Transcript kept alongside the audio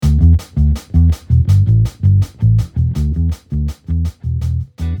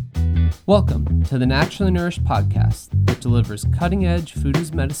Welcome to the Naturally Nourished podcast that delivers cutting-edge food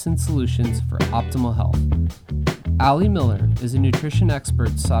as medicine solutions for optimal health. Ali Miller is a nutrition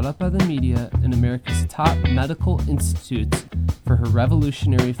expert sought out by the media and America's top medical institutes for her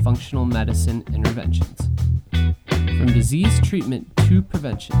revolutionary functional medicine interventions. From disease treatment to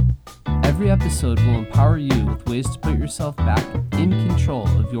prevention, every episode will empower you with ways to put yourself back in control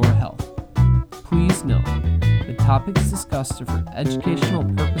of your health. Please note, the topics discussed are for educational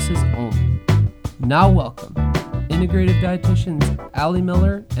purposes only. Now welcome, integrative dietitians Ali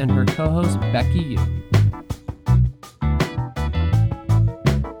Miller and her co-host Becky Yu.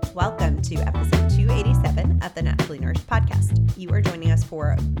 Welcome to episode 287 of the Naturally Nourished podcast. You are joining us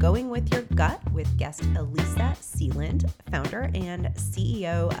for Going With Your Gut with guest Elisa Seeland, founder and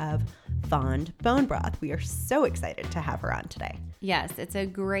CEO of Fond Bone Broth. We are so excited to have her on today. Yes, it's a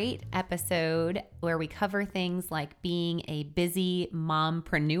great episode where we cover things like being a busy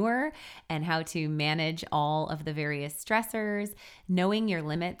mompreneur and how to manage all of the various stressors, knowing your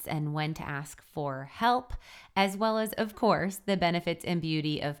limits and when to ask for help, as well as, of course, the benefits and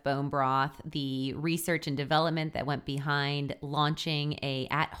beauty of bone broth, the research and development that went behind launching a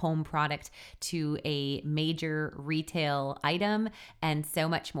at-home product to a major retail item, and so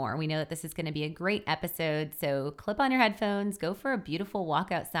much more. We know that this is going to be a great episode, so clip on your headphones, go for a beautiful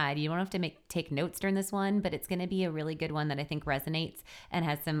walk outside. You don't have to take notes during this one, but it's going to be a really good one that I think resonates and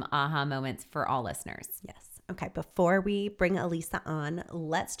has some aha moments for all listeners. Yes. Okay, before we bring Elisa on,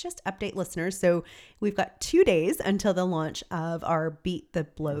 let's just update listeners. So we've got 2 days until the launch of our Beat the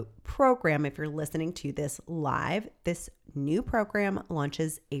Bloat program. If you're listening to this live, this new program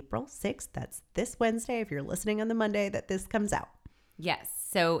launches April 6th. That's this Wednesday. If you're listening on the Monday that this comes out. Yes.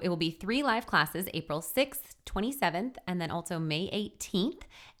 So it will be 3 live classes, April 6th, 27th, and then also May 18th.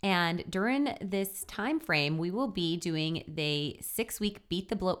 And during this time frame, we will be doing the 6-week Beat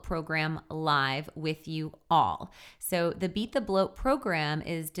the Bloat program live with you all. So the Beat the Bloat program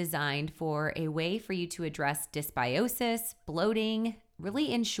is designed for a way for you to address dysbiosis, bloating,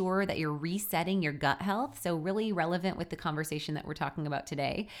 really ensure that you're resetting your gut health. So really relevant with the conversation that we're talking about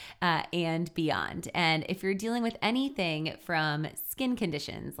today and beyond. And if you're dealing with anything from skin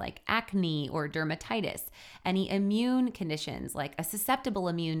conditions like acne or dermatitis, any immune conditions like a susceptible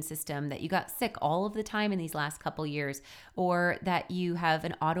immune system that you got sick all of the time in these last couple years, or that you have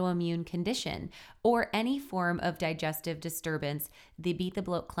an autoimmune condition, or any form of digestive disturbance, the Beat the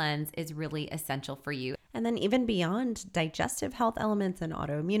Bloat cleanse is really essential for you. And then even beyond digestive health elements and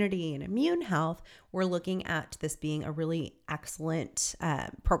autoimmunity and immune health, we're looking at this being a really excellent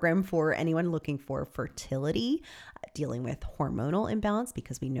program for anyone looking for fertility, dealing with hormonal imbalance,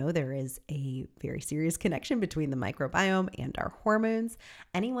 because we know there is a very serious connection between the microbiome and our hormones.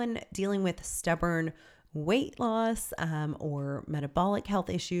 Anyone dealing with stubborn weight loss or metabolic health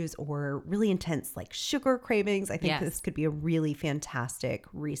issues or really intense like sugar cravings. I think this could be a really fantastic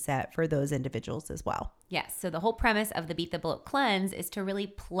reset for those individuals as well. Yes. So the whole premise of the Beat the Bloat cleanse is to really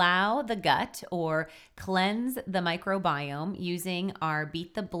plow the gut or cleanse the microbiome using our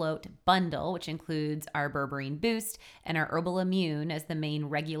Beat the Bloat bundle, which includes our Berberine Boost and our Herbal Immune as the main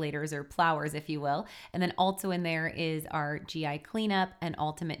regulators or plowers, if you will. And then also in there is our GI Cleanup and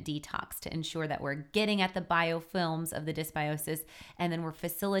Ultimate Detox to ensure that we're getting at the biofilms of the dysbiosis, and then we're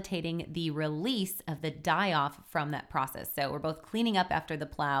facilitating the release of the die-off from that process. So we're both cleaning up after the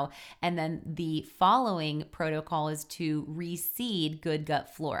plow, and then the following protocol is to reseed good gut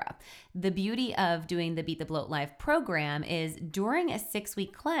flora. The beauty of doing the Beat the Bloat Live program is during a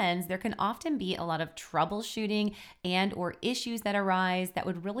 6-week cleanse, there can often be a lot of troubleshooting and or issues that arise that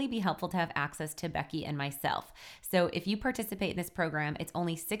would really be helpful to have access to Becky and myself. So if you participate in this program, it's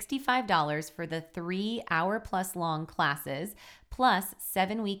only $65 for the 3-hour-plus long classes, plus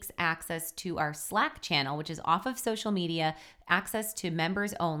 7 weeks access to our Slack channel, which is off of social media, access to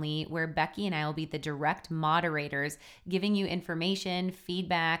members only, where Becky and I will be the direct moderators, giving you information,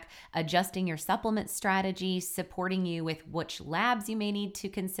 feedback, adjusting your supplement strategy, supporting you with which labs you may need to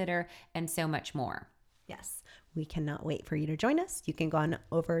consider, and so much more. Yes. We cannot wait for you to join us. You can go on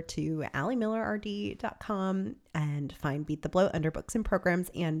over to alimillerrd.com and find Beat the Bloat under books and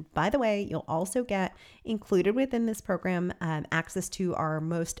programs. And by the way, you'll also get included within this program access to our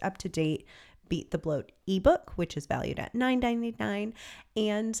most up-to-date Beat the Bloat ebook, which is valued at $9.99.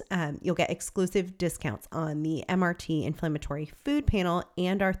 And you'll get exclusive discounts on the MRT inflammatory food panel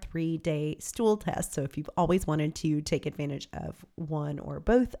and our 3-day stool test. So if you've always wanted to take advantage of one or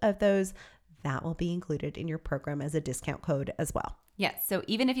both of those, that will be included in your program as a discount code as well. Yes. So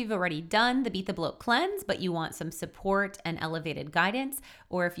even if you've already done the Beat the Bloat cleanse, but you want some support and elevated guidance,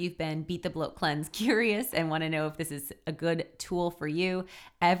 or if you've been Beat the Bloat cleanse curious and want to know if this is a good tool for you,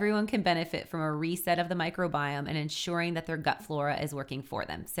 everyone can benefit from a reset of the microbiome and ensuring that their gut flora is working for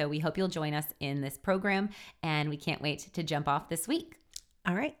them. So we hope you'll join us in this program, and we can't wait to jump off this week.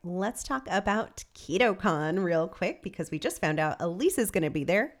 All right, let's talk about KetoCon real quick because we just found out Elisa's going to be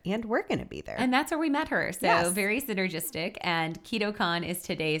there and we're going to be there. And that's where we met her. So Yes. Very synergistic. And KetoCon is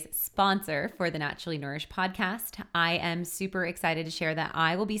today's sponsor for the Naturally Nourished podcast. I am super excited to share that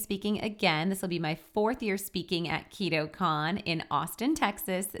I will be speaking again. This will be my 4th year speaking at KetoCon in Austin,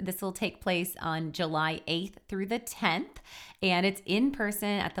 Texas. This will take place on July 8th through the 10th. And it's in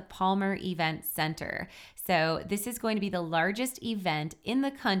person at the Palmer Event Center. So this is going to be the largest event in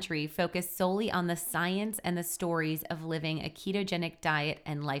the country focused solely on the science and the stories of living a ketogenic diet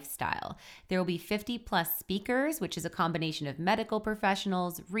and lifestyle. There will be 50 plus speakers, which is a combination of medical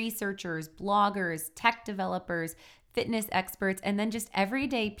professionals, researchers, bloggers, tech developers, fitness experts, and then just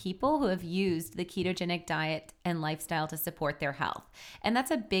everyday people who have used the ketogenic diet and lifestyle to support their health. And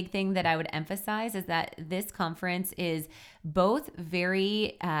that's a big thing that I would emphasize is that this conference is both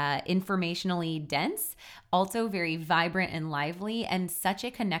very informationally dense, also very vibrant and lively, and such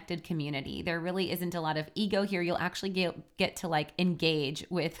a connected community. There really isn't a lot of ego here. You'll actually get to like engage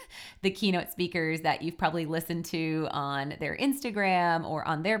with the keynote speakers that you've probably listened to on their Instagram or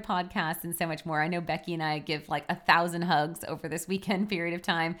on their podcast and so much more. I know Becky and I give like 1,000 hugs over this weekend period of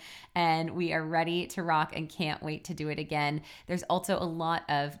time, and we are ready to rock and can't wait to do it again. There's also a lot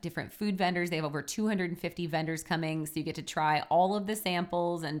of different food vendors. They have over 250 vendors coming, so you get to try all of the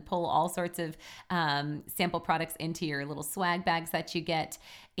samples and pull all sorts of sample products into your little swag bags that you get.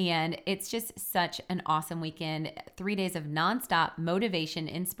 And it's just such an awesome weekend. 3 days of nonstop motivation,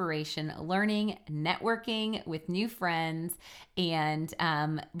 inspiration, learning, networking with new friends, and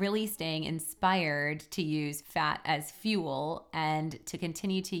really staying inspired to use fat as fuel and to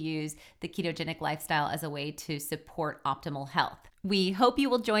continue to use the ketogenic lifestyle as a way to support optimal health. We hope you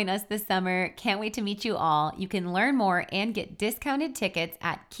will join us this summer. Can't wait to meet you all. You can learn more and get discounted tickets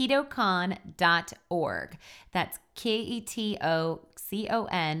at ketocon.org. That's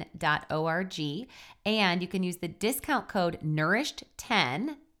KETOCON.org. And you can use the discount code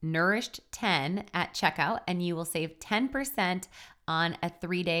NOURISHED10 at checkout, and you will save 10% on a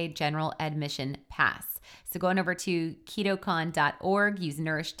 3-day general admission pass. So go on over to ketocon.org, use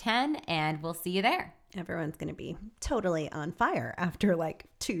Nourish10, and we'll see you there. Everyone's going to be totally on fire after like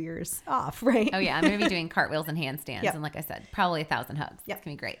 2 years off, right? Oh yeah, I'm going to be doing cartwheels and handstands. Yep. And like I said, probably 1,000 hugs. Yep. It's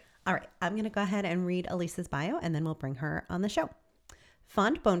going to be great. All right, I'm going to go ahead and read Elisa's bio and then we'll bring her on the show.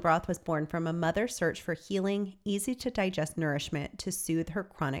 Fond Bone Broth was born from a mother's search for healing, easy to digest nourishment to soothe her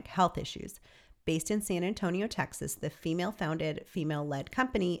chronic health issues. Based in San Antonio, Texas, the female-founded, female-led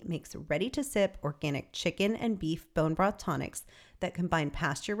company makes ready-to-sip organic chicken and beef bone broth tonics that combine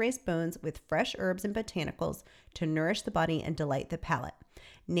pasture-raised bones with fresh herbs and botanicals to nourish the body and delight the palate.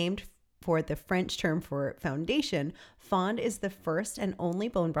 Named for the French term for foundation, Fond is the first and only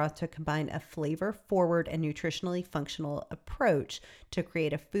bone broth to combine a flavor-forward and nutritionally functional approach to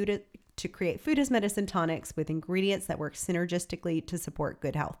create food as medicine tonics with ingredients that work synergistically to support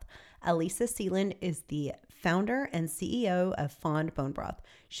good health. Elisa Seeland is the founder and CEO of Fond Bone Broth.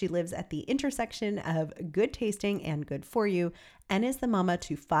 She lives at the intersection of good tasting and good for you and is the mama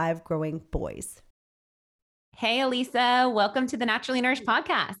to 5 growing boys. Hey, Elisa, welcome to the Naturally Nourished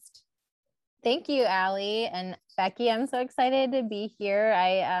podcast. Thank you, Allie and Becky. I'm so excited to be here.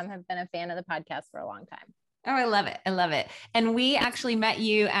 I have been a fan of the podcast for a long time. Oh, I love it. I love it. And we actually met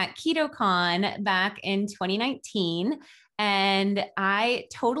you at KetoCon back in 2019. And I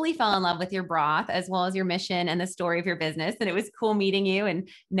totally fell in love with your broth as well as your mission and the story of your business. And it was cool meeting you and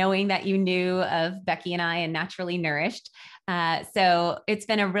knowing that you knew of Becky and I and Naturally Nourished. So it's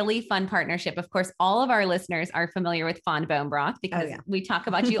been a really fun partnership. Of course, all of our listeners are familiar with Fond Bone Broth because we talk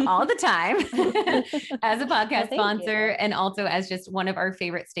about you all the time as a podcast sponsor and also as just one of our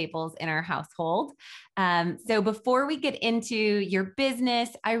favorite staples in our household. So before we get into your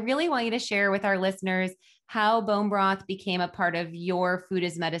business, I really want you to share with our listeners how bone broth became a part of your food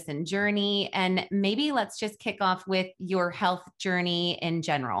as medicine journey. And maybe let's just kick off with your health journey in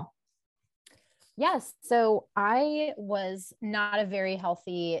general. Yes. So I was not a very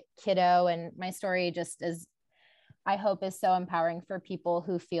healthy kiddo, and my story just is, I hope, is so empowering for people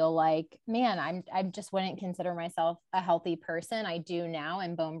who feel like, man, I just wouldn't consider myself a healthy person. I do now.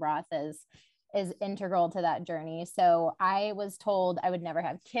 And bone broth is integral to that journey. So I was told I would never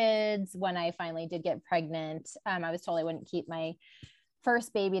have kids. When I finally did get pregnant, I was told I wouldn't keep my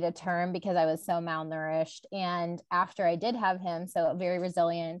first baby to term because I was so malnourished. And after I did have him, so very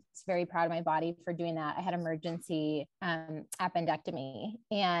resilient, very proud of my body for doing that. I had emergency appendectomy.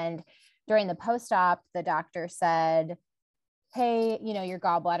 And during the post-op, the doctor said, hey, your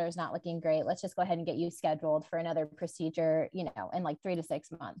gallbladder is not looking great. Let's just go ahead and get you scheduled for another procedure, in like 3 to 6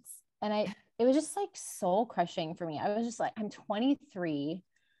 months. And it was just like soul crushing for me. I was just like, I'm 23.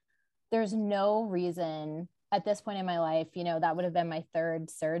 There's no reason at this point in my life, that would have been my third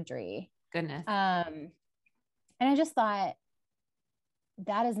surgery. Goodness. And I just thought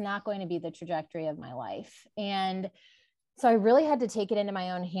that is not going to be the trajectory of my life. And so I really had to take it into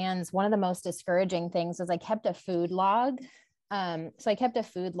my own hands. One of the most discouraging things was I kept a food log. So I kept a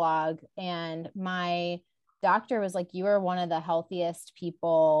food log, and my doctor was like, you are one of the healthiest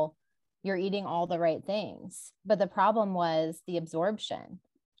people. You're eating all the right things. But the problem was the absorption.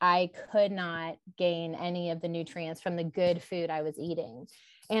 I could not gain any of the nutrients from the good food I was eating.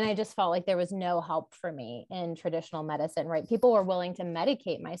 And I just felt like there was no help for me in traditional medicine, right? People were willing to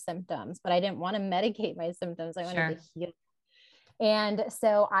medicate my symptoms, but I didn't want to medicate my symptoms. I wanted to heal. And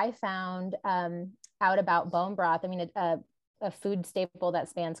so I found out about bone broth. I mean, a food staple that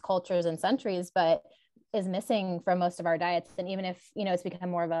spans cultures and centuries, but is missing from most of our diets. And even if, it's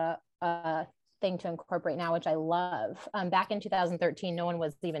become more of a thing to incorporate now, which I love. Back in 2013, no one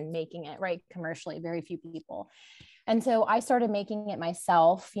was even making it, right? Commercially, very few people. And so I started making it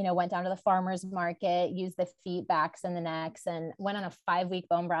myself, went down to the farmer's market, used the feet, backs, and the necks, and went on a 5-week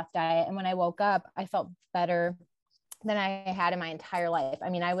bone broth diet. And when I woke up, I felt better than I had in my entire life. I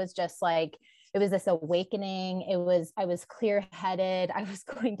mean, I was just like, it was this awakening. I was clear-headed. I was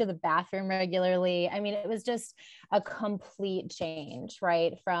going to the bathroom regularly. I mean, it was just a complete change,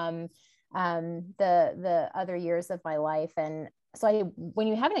 right? From the other years of my life. And so when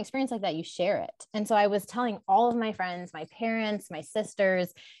you have an experience like that, you share it. And so I was telling all of my friends, my parents, my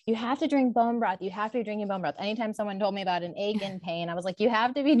sisters, you have to drink bone broth. You have to be drinking bone broth. Anytime someone told me about an ache and pain, I was like, you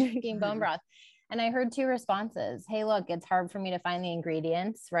have to be drinking bone broth. And I heard 2 responses. Hey, look, it's hard for me to find the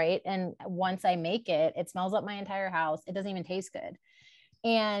ingredients, right? And once I make it, it smells up my entire house. It doesn't even taste good.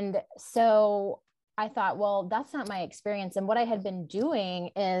 And so I thought, well, that's not my experience. And what I had been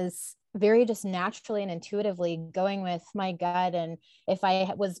doing is very just naturally and intuitively going with my gut. And if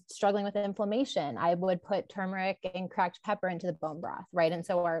I was struggling with inflammation, I would put turmeric and cracked pepper into the bone broth, right? And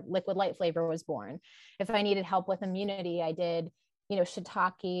so our liquid light flavor was born. If I needed help with immunity, I did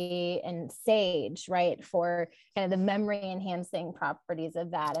shiitake and sage, right? For kind of the memory enhancing properties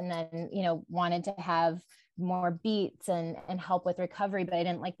of that. And then, wanted to have more beets and help with recovery, but I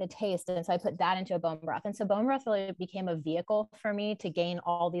didn't like the taste. And so I put that into a bone broth. And so bone broth really became a vehicle for me to gain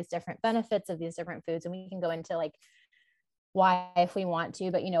all these different benefits of these different foods. And we can go into like why, if we want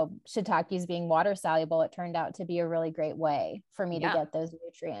to, but shiitakes being water soluble, it turned out to be a really great way for me to get those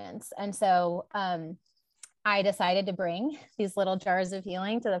nutrients. And so, I decided to bring these little jars of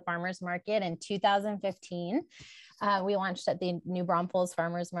healing to the farmer's market in 2015. We launched at the New Braunfels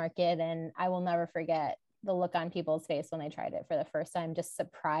Farmer's Market, and I will never forget the look on people's face when they tried it for the first time, just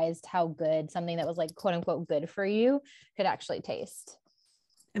surprised how good something that was like, quote unquote, good for you could actually taste.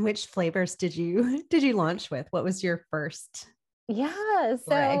 And which flavors did you launch with? What was your first? Yeah.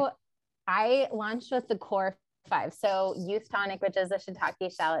 So I launched with the core 5. So Youth Tonic, which is the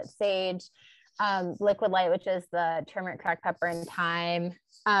shiitake, shallot, sage, Liquid Light, which is the turmeric, cracked pepper, and thyme,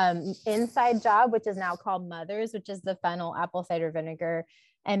 Inside Job, which is now called Mother's, which is the fennel, apple cider vinegar,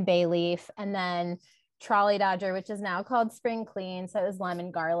 and bay leaf, and then Trolley Dodger, which is now called Spring Clean. So it was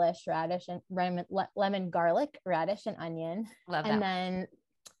lemon garlic, radish, and onion. Love that. And then,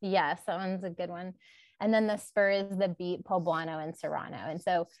 yes, that one's a good one. And then the spur is the beet, poblano, and serrano. And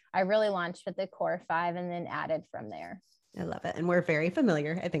so I really launched with the core 5 and then added from there. I love it. And we're very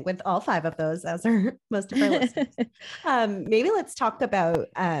familiar, I think, with all 5 of those, as are most of our listeners. Maybe let's talk about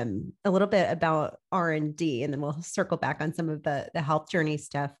a little bit about R&D, and then we'll circle back on some of the health journey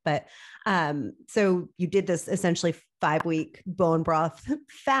stuff. But so you did this essentially 5-week bone broth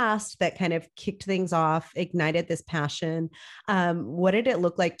fast that kind of kicked things off, ignited this passion. What did it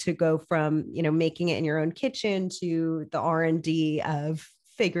look like to go from, making it in your own kitchen to the R&D of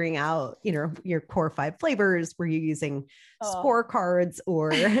figuring out, your core 5 flavors? Were you using scorecards or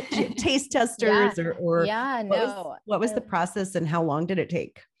taste testers what was the process and how long did it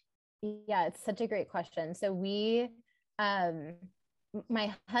take? Yeah, it's such a great question. So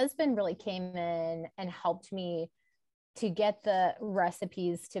my husband really came in and helped me to get the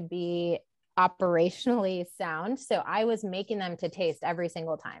recipes to be operationally sound. So I was making them to taste every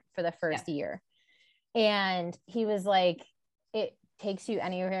single time for the first year. And he was like, it takes you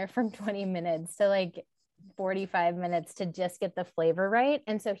anywhere from 20 minutes to like 45 minutes to just get the flavor right.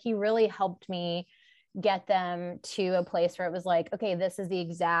 And so he really helped me get them to a place where it was like, okay, this is the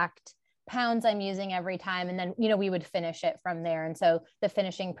exact pounds I'm using every time. And then, we would finish it from there. And so the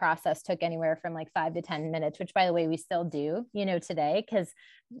finishing process took anywhere from like 5 to 10 minutes, which by the way, we still do, today, because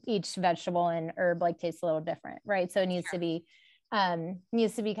each vegetable and herb like tastes a little different. Right. So it needs to be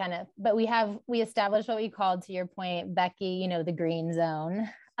kind of, but we established what we called, to your point, Becky, the green zone.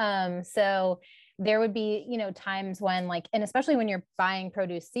 So there would be, times when like, and especially when you're buying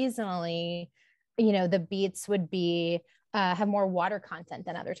produce seasonally, the beets would be, have more water content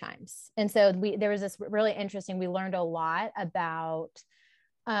than other times. And so there was this really interesting, we learned a lot about,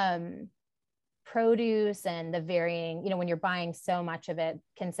 produce and the varying, when you're buying so much of it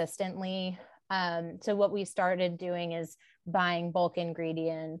consistently. So what we started doing is buying bulk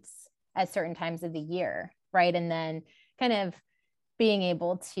ingredients at certain times of the year. Right. And then kind of being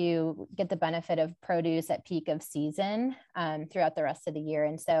able to get the benefit of produce at peak of season throughout the rest of the year.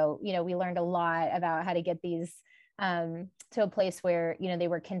 And so, we learned a lot about how to get these to a place where, they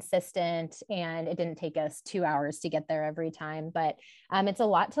were consistent, and it didn't take us 2 hours to get there every time, but it's a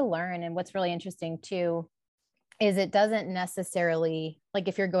lot to learn. And what's really interesting too, is it doesn't necessarily, like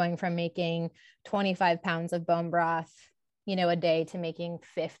if you're going from making 25 pounds of bone broth, a day to making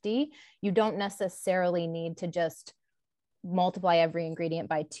 50, you don't necessarily need to just multiply every ingredient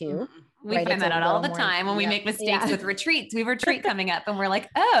by 2. We find that out all the time when we make mistakes with retreats. We have a retreat coming up and we're like,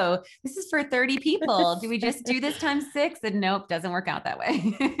 oh, this is for 30 people. Do we just do this times 6? And nope, doesn't work out that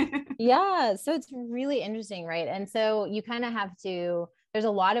way. Yeah. So it's really interesting. Right. And so you kind of have to, there's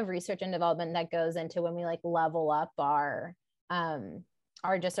a lot of research and development that goes into when we like level up our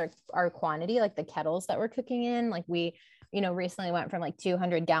quantity, like the kettles that we're cooking in. Like we, recently went from like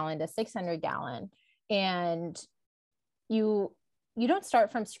 200 gallon to 600 gallon, and you don't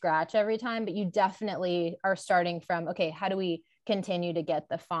start from scratch every time, but you definitely are starting from, okay, how do we continue to get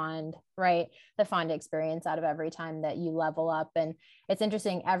the fond experience out of every time that you level up? And it's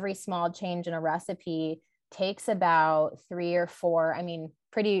interesting, every small change in a recipe takes about 3 or 4,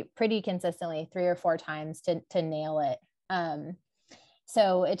 pretty consistently 3 or 4 times to nail it.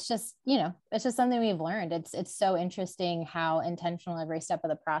 So it's just, it's just something we've learned. It's so interesting how intentional every step of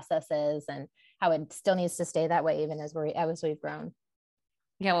the process is, and how it still needs to stay that way, even as we've grown.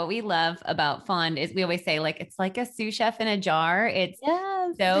 Yeah. What we love about fond is we always say, like, it's like a sous chef in a jar. It's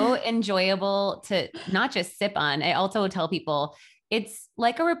so enjoyable to not just sip on. I also tell people it's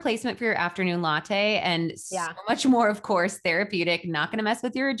like a replacement for your afternoon latte, and so much more, of course, therapeutic, not going to mess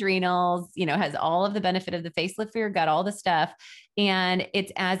with your adrenals, has all of the benefit of the facelift for your gut, all the stuff. And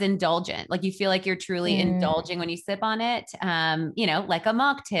it's as indulgent. Like you feel like you're truly indulging when you sip on it, like a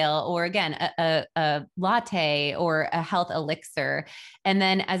mocktail, or again, a latte, or a health elixir. And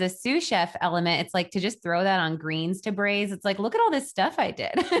then as a sous chef element, it's like to just throw that on greens to braise. It's like, look at all this stuff I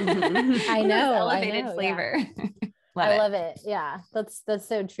did. I know. Elevated flavor. Yeah. I love it. Yeah, that's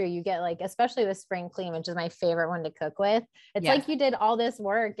so true. You get like, especially with spring clean, which is my favorite one to cook with. It's like you did all this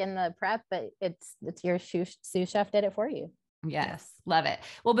work in the prep, but it's your sous chef did it for you. Yes. Love it.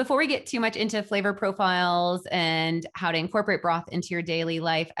 Well, before we get too much into flavor profiles and how to incorporate broth into your daily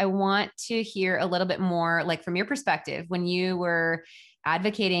life, I want to hear a little bit more, like from your perspective, when you were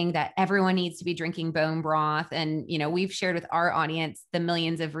advocating that everyone needs to be drinking bone broth. And, we've shared with our audience the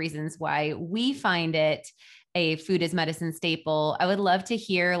millions of reasons why we find it a food as medicine staple. I would love to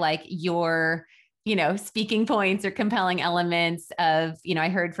hear like your, speaking points or compelling elements of, I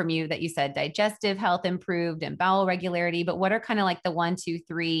heard from you that you said digestive health improved and bowel regularity, but what are kind of like the 1, 2,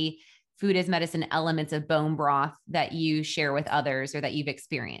 3 food as medicine elements of bone broth that you share with others or that you've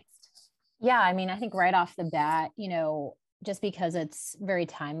experienced? Yeah. I think right off the bat, just because it's very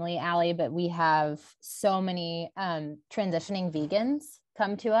timely, Allie, but we have so many transitioning vegans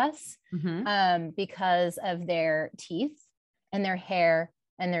come to us because of their teeth and their hair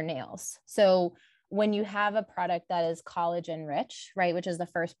and their nails. So when you have a product that is collagen rich, right, which is the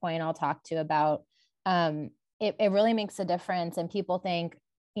first point I'll talk to about, it really makes a difference. And people think,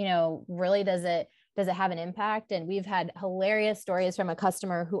 really, does it have an impact? And we've had hilarious stories from a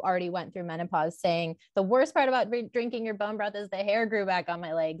customer who already went through menopause saying the worst part about drinking your bone broth is the hair grew back on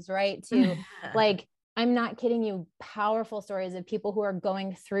my legs, right? To like, I'm not kidding you, powerful stories of people who are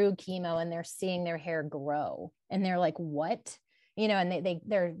going through chemo and they're seeing their hair grow and they're like, what? And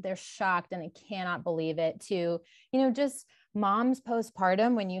they're shocked and they cannot believe it. To, just moms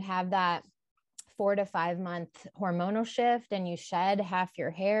postpartum, when you have that 4 to 5 month hormonal shift and you shed half your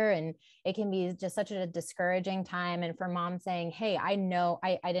hair, and it can be just such a discouraging time. And for mom saying, hey, I know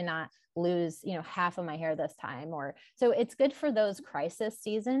I did not lose, half of my hair this time, or so it's good for those crisis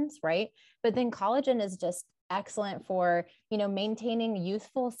seasons, right? But then collagen is just excellent for, maintaining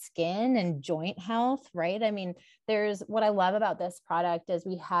youthful skin and joint health, right? I mean, there's what I love about this product is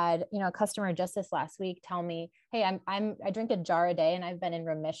we had, a customer just this last week tell me, hey, I drink a jar a day and I've been in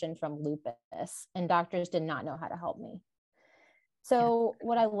remission from lupus, and doctors did not know how to help me. So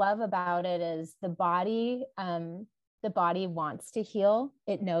what I love about it is the body wants to heal.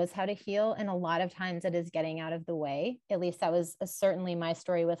 It knows how to heal. And a lot of times it is getting out of the way. At least that was certainly my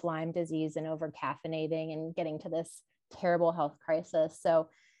story with Lyme disease and over caffeinating and getting to this terrible health crisis. So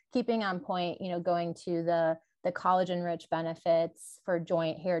keeping on point, going to the collagen rich benefits for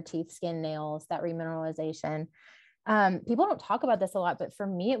joint, hair, teeth, skin, nails, that remineralization. People don't talk about this a lot, but for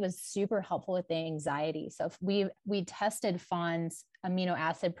me, it was super helpful with the anxiety. So we tested Fawn's amino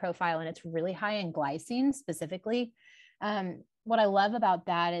acid profile, and it's really high in glycine specifically. What I love about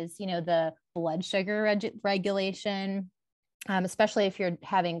that is, the blood sugar regulation, especially if you're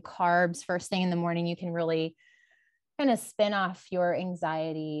having carbs first thing in the morning, you can really kind of spin off your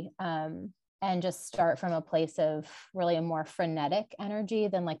anxiety, and just start from a place of really a more frenetic energy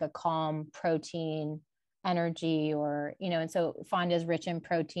than like a calm protein energy, or, and so Fonda is rich in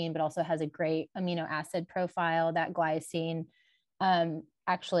protein, but also has a great amino acid profile. That glycine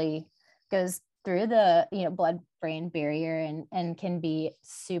actually goes through the, blood-brain barrier and can be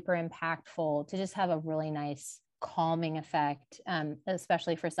super impactful to just have a really nice calming effect,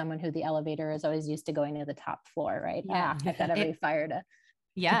 especially for someone who the elevator is always used to going to the top floor, right? Yeah. I've got every fire to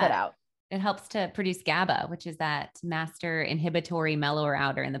put out. It helps to produce GABA, which is that master inhibitory mellower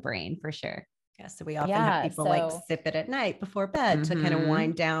outer in the brain, for sure. Yeah, so we often have people like sip it at night before bed to kind of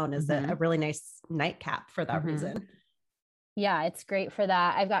wind down as a really nice nightcap for that reason. Yeah, it's great for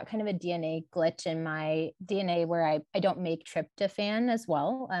that. I've got kind of a DNA glitch in my DNA where I don't make tryptophan as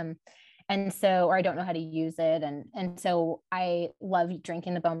well. And so, or I don't know how to use it. And so I love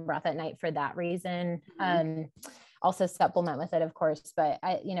drinking the bone broth at night for that reason. Also supplement with it, of course, but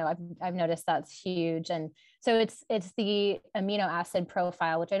I've noticed that's huge. And so it's the amino acid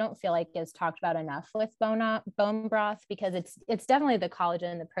profile, which I don't feel like is talked about enough with bone broth, because it's definitely the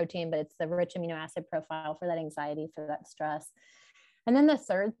collagen, the protein, but it's the rich amino acid profile for that anxiety, for that stress. And then the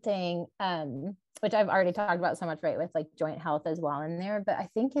third thing, which I've already talked about so much, right, with like joint health as well in there, but I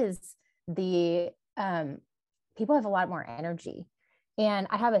think is the people have a lot more energy. And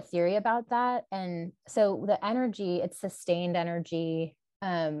I have a theory about that. And so the energy, it's sustained energy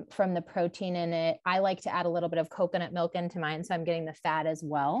from the protein in it. I like to add a little bit of coconut milk into mine, so I'm getting the fat as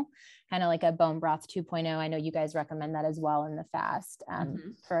well, kind of like a bone broth 2.0. I know you guys recommend that as well in the fast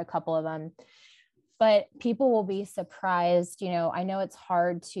for a couple of them. But people will be surprised. I know it's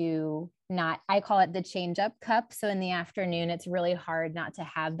hard to I call it the change up cup. So in the afternoon, it's really hard not to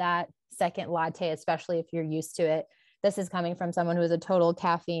have that second latte, especially if you're used to it. This is coming from someone who is a total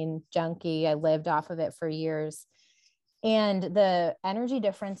caffeine junkie. I lived off of it for years. And the energy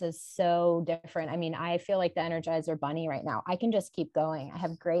difference is so different. I mean, I feel like the Energizer Bunny right now. I can just keep going. I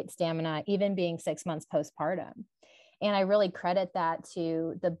have great stamina, even being 6 months postpartum. And I really credit that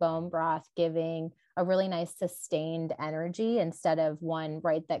to the bone broth giving a really nice sustained energy instead of one,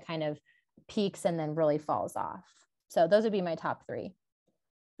 right, that kind of peaks and then really falls off. So those would be my top 3.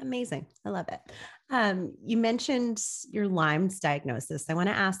 Amazing. I love it. You mentioned your Lyme's diagnosis. I want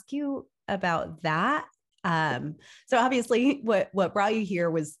to ask you about that. So obviously what brought you here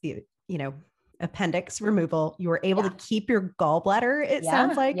was the, appendix removal. You were able to keep your gallbladder, it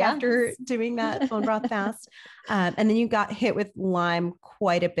sounds like, after doing that bone broth fast. And then you got hit with Lyme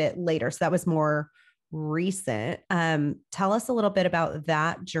quite a bit later. So that was more recent. Tell us a little bit about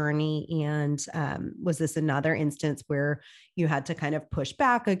that journey. And was this another instance where you had to kind of push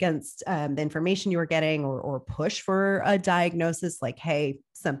back against the information you were getting, or push for a diagnosis like, hey,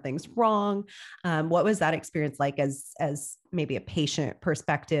 something's wrong? What was that experience like as maybe a patient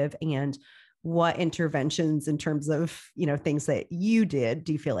perspective, and what interventions in terms of, things that you did,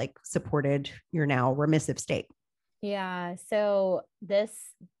 do you feel like supported your now remissive state? Yeah. So this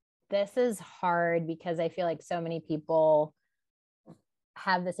is hard because I feel like so many people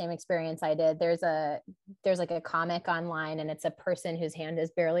have the same experience I did. There's like a comic online, and it's a person whose hand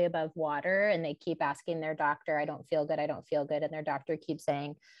is barely above water, and they keep asking their doctor, I don't feel good. And their doctor keeps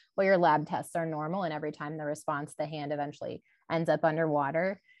saying, well, your lab tests are normal. And every time the response, the hand eventually ends up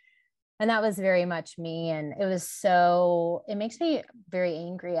underwater. And that was very much me. And it makes me very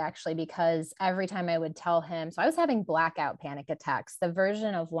angry actually, because every time I would tell him, so I was having blackout panic attacks. The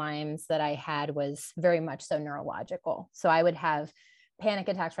version of Lyme's that I had was very much so neurological. So I would have panic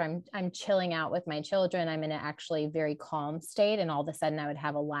attacks where I'm chilling out with my children. I'm in an actually very calm state. And all of a sudden I would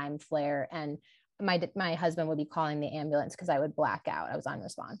have a Lyme flare, and my husband would be calling the ambulance because I would black out. I was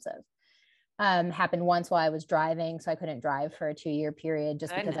unresponsive. Happened once while I was driving. So I couldn't drive for a 2-year period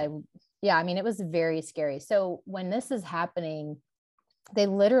just because it was very scary. So when this is happening, they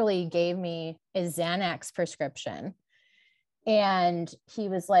literally gave me a Xanax prescription, and he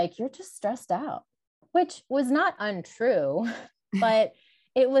was like, "You're just stressed out," which was not untrue, but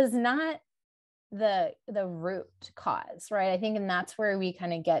it was not the root cause, right? I think, and that's where we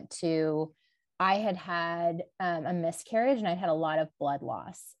kind of get to, I had a miscarriage, and I had a lot of blood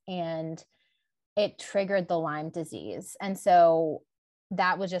loss, and it triggered the Lyme disease. And so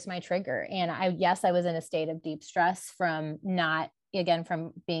that was just my trigger. And I was in a state of deep stress from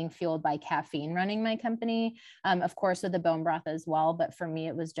being fueled by caffeine running my company, of course, with the bone broth as well. But for me,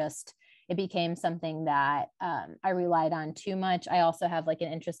 it became something that I relied on too much. I also have like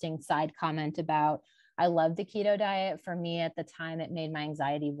an interesting side comment about, I love the keto diet. For me at the time, it made my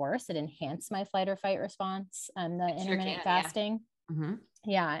anxiety worse. It enhanced my flight or fight response, the intermittent fasting. Yeah. Mm-hmm.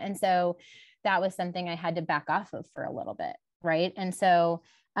 Yeah. And so that was something I had to back off of for a little bit. Right. And so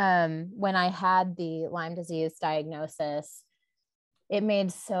when I had the Lyme disease diagnosis, it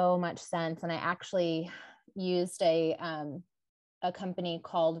made so much sense. And I actually used a company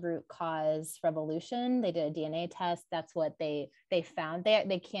called Root Cause Revolution. They did a DNA test. That's what they found.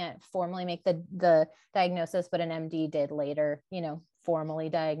 They can't formally make the diagnosis, but an MD did later, formally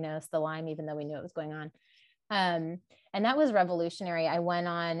diagnose the Lyme, even though we knew it was going on. And that was revolutionary. I went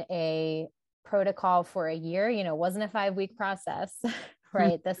on a protocol for a year, it wasn't a 5-week process,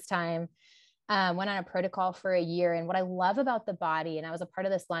 right? This time, went on a protocol for a year. And what I love about the body, and I was a part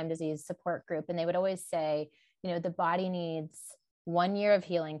of this Lyme disease support group, and they would always say, the body needs 1 year of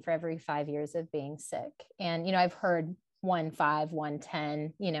healing for every 5 years of being sick. And, I've heard 1.5,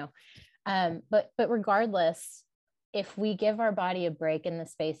 1.10, but regardless, if we give our body a break in the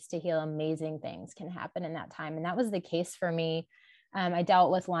space to heal, amazing things can happen in that time. And that was the case for me. I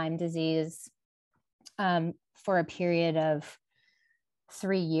dealt with Lyme disease for a period of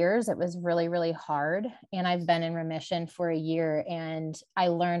 3 years. It was really, really hard. And I've been in remission for a year, and I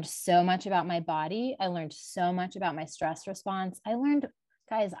learned so much about my body. I learned so much about my stress response. I learned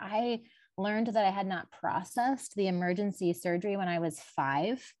that I had not processed the emergency surgery when I was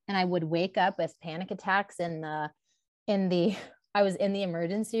 5, and I would wake up with panic attacks I was in the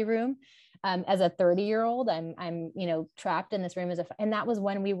emergency room. As a 30-year-old, I'm trapped in this room and that was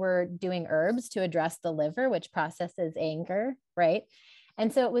when we were doing herbs to address the liver, which processes anger, right?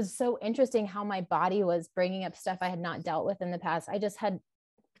 And so it was so interesting how my body was bringing up stuff I had not dealt with in the past. I just had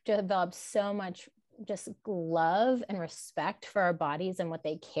developed so much just love and respect for our bodies and what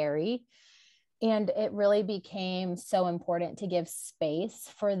they carry. And it really became so important to give space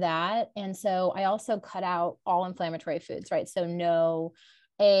for that. And so I also cut out all inflammatory foods, right? So no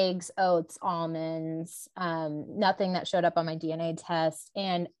eggs, oats, almonds, nothing that showed up on my DNA test.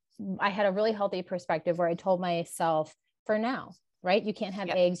 And I had a really healthy perspective where I told myself, for now, right? You can't have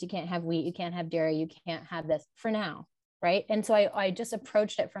eggs, you can't have wheat, you can't have dairy, you can't have this for now, right? And so I just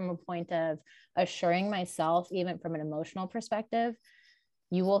approached it from a point of assuring myself, even from an emotional perspective,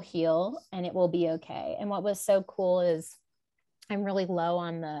 you will heal and it will be okay. And what was so cool is I'm really low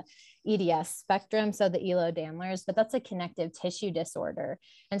on the EDS spectrum, so the Ehlers-Danlos, but that's a connective tissue disorder.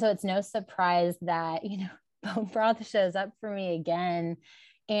 And so it's no surprise that, bone broth shows up for me again.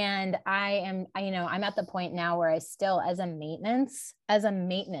 And I'm at the point now where I still, as a maintenance,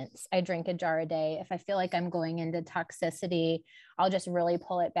 I drink a jar a day. If I feel like I'm going into toxicity, I'll just really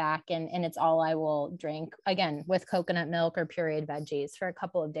pull it back. And it's all I will drink, again, with coconut milk or pureed veggies for a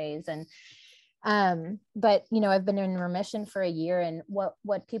couple of days. And, but, I've been in remission for a year. And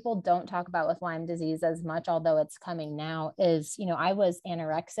what people don't talk about with Lyme disease as much, although it's coming now, is, I was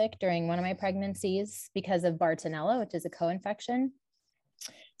anorexic during one of my pregnancies because of Bartonella, which is a co-infection.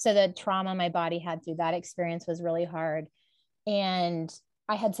 So the trauma my body had through that experience was really hard. And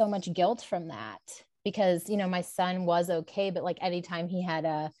I had so much guilt from that because, my son was okay. But like anytime he had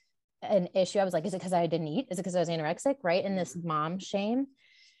an issue, I was like, is it because I didn't eat? Is it because I was anorexic? Right. And this mom shame.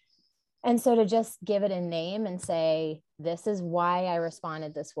 And so to just give it a name and say, this is why I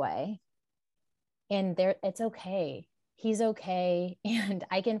responded this way. And it's okay. He's okay. And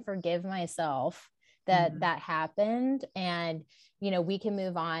I can forgive myself that happened. And, we can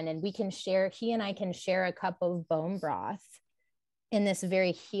move on and we can share, he and I can share a cup of bone broth in this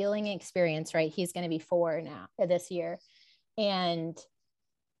very healing experience, right? He's going to be 4 now this year. And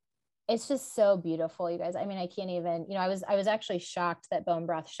it's just so beautiful, you guys. I mean, I can't even, I was actually shocked that bone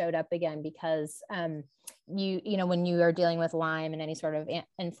broth showed up again, because when you are dealing with Lyme and any sort of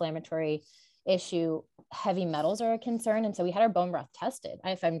inflammatory issue, heavy metals are a concern. And so we had our bone broth tested.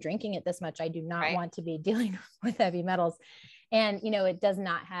 If I'm drinking it this much, I do not want to be dealing with heavy metals. And, it does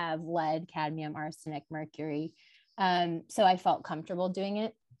not have lead, cadmium, arsenic, mercury. So I felt comfortable doing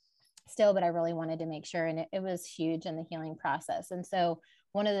it still, but I really wanted to make sure. And it was huge in the healing process. And so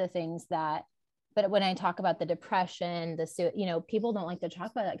one of the things but when I talk about the depression, people don't like to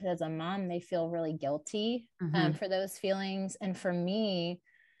talk about that, because as a mom, they feel really guilty for those feelings. And for me,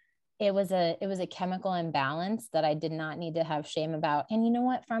 it was a chemical imbalance that I did not need to have shame about. And you know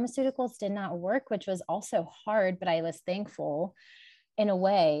what? Pharmaceuticals did not work, which was also hard, but I was thankful in a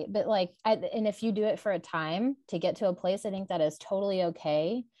way. But and if you do it for a time to get to a place, I think that is totally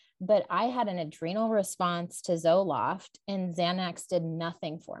okay. But I had an adrenal response to Zoloft, and Xanax did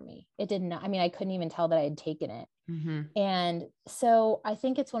nothing for me. It did not. I mean, I couldn't even tell that I had taken it. And so I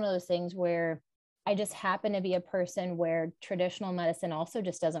think it's one of those things where I just happen to be a person where traditional medicine also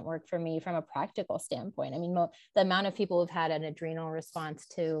just doesn't work for me from a practical standpoint. I mean, the amount of people who've had an adrenal response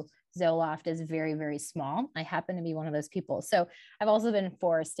to Zoloft is very, very small. I happen to be one of those people. So I've also been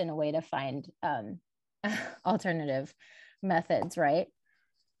forced in a way to find alternative methods, right?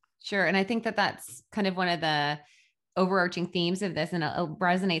 Sure. And I think that that's kind of one of the overarching themes of this, and it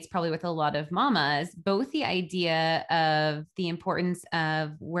resonates probably with a lot of mamas, both the idea of the importance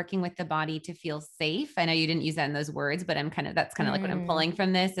of working with the body to feel safe. I know you didn't use that in those words, but that's kind of like what I'm pulling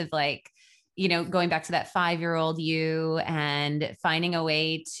from this, of like, going back to that 5-year-old you and finding a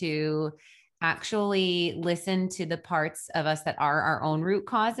way to actually listen to the parts of us that are our own root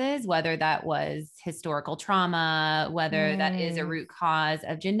causes, whether that was historical trauma, whether that is a root cause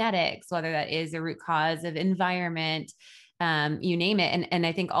of genetics, whether that is a root cause of environment, you name it. And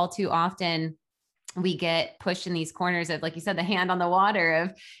I think all too often we get pushed in these corners of, like you said, the hand on the water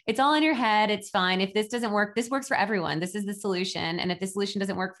of, it's all in your head. It's fine. If this doesn't work, this works for everyone. This is the solution. And if the solution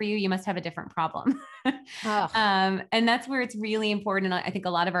doesn't work for you, you must have a different problem. And that's where it's really important. And I think a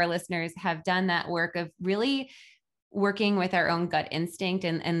lot of our listeners have done that work of really working with our own gut instinct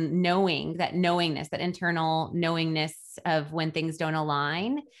and knowing that knowingness, that internal knowingness of when things don't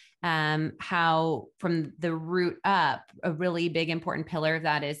align. How from the root up, a really big important pillar of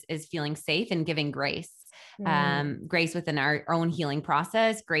that is feeling safe and giving grace, grace within our own healing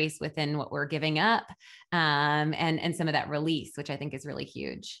process, grace within what we're giving up, and some of that release, which I think is really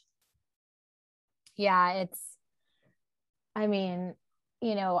huge. Yeah,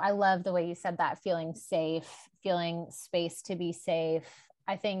 I love the way you said that, feeling safe, feeling space to be safe.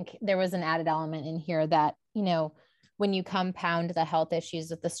 I think there was an added element in here that, when you compound the health issues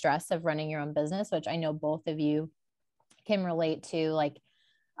with the stress of running your own business, which I know both of you can relate to, like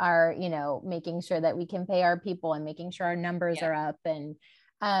our, making sure that we can pay our people and making sure our numbers are up. And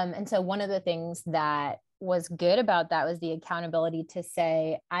so one of the things that was good about that was the accountability to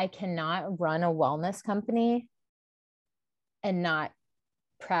say, I cannot run a wellness company and not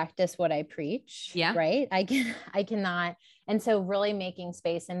practice what I preach. Yeah. Right. I cannot. And so really making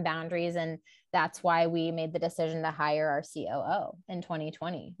space and boundaries. And that's why we made the decision to hire our COO in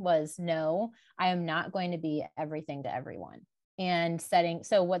 2020 was, no, I am not going to be everything to everyone. And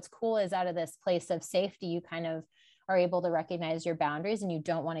so what's cool is, out of this place of safety, you kind of are able to recognize your boundaries, and you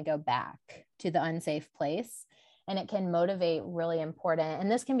don't want to go back to the unsafe place. And it can motivate really important. And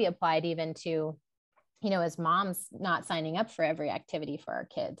this can be applied even to, as moms, not signing up for every activity for our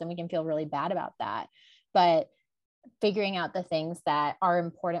kids. And we can feel really bad about that, but figuring out the things that are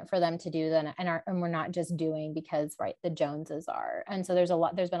important for them to do then, and we're not just doing because, right, the Joneses are. And so there's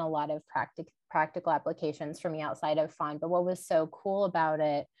been a lot of practical applications for me outside of fun. But what was so cool about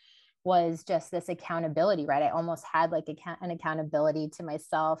it was just this accountability, right? I almost had like an accountability to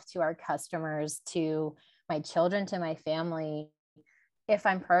myself, to our customers, to my children, to my family. If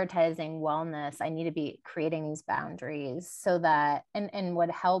I'm prioritizing wellness, I need to be creating these boundaries so that, and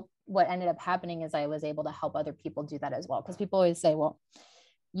what ended up happening is I was able to help other people do that as well. Because people always say, well,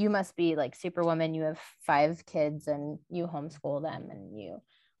 you must be like superwoman. You have 5 kids and you homeschool them and you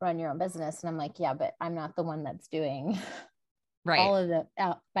run your own business. And I'm like, yeah, but I'm not the one that's doing all of the,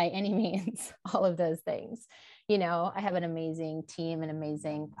 by any means, all of those things. I have an amazing team, an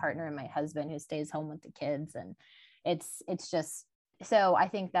amazing partner, and my husband who stays home with the kids. And it's just, so I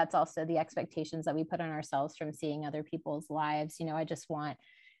think that's also the expectations that we put on ourselves from seeing other people's lives. I just want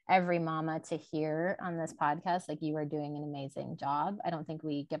every mama to hear on this podcast, like, you are doing an amazing job. I don't think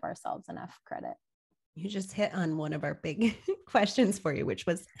we give ourselves enough credit. You just hit on one of our big questions for you, which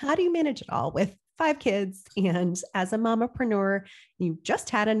was how do you manage it all with 5 kids? And as a mompreneur, you just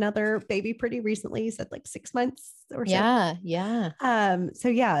had another baby pretty recently. You said like 6 months or so. Yeah. So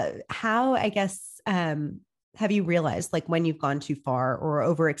yeah, how, I guess, have you realized like when you've gone too far or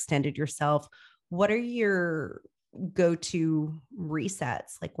overextended yourself, what are your go-to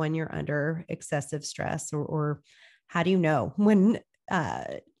resets? Like when you're under excessive stress or how do you know when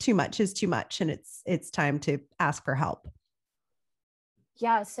too much is too much and it's time to ask for help?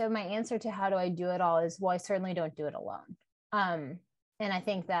 Yeah. So my answer to how do I do it all is, well, I certainly don't do it alone. And I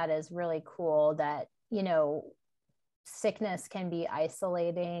think that is really cool that, sickness can be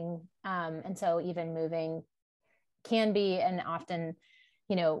isolating. And so even moving can be, and often,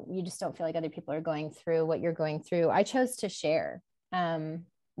 you just don't feel like other people are going through what you're going through. I chose to share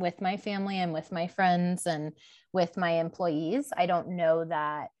with my family and with my friends and with my employees. I don't know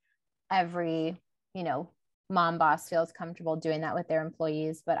that every, mom boss feels comfortable doing that with their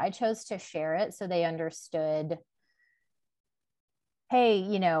employees, but I chose to share it so they understood, hey,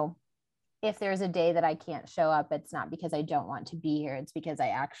 if there's a day that I can't show up, it's not because I don't want to be here. It's because I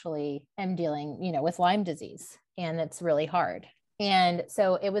actually am dealing, with Lyme disease and it's really hard. And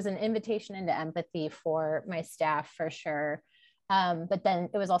so it was an invitation into empathy for my staff for sure. But then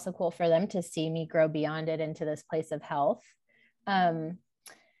it was also cool for them to see me grow beyond it into this place of health. You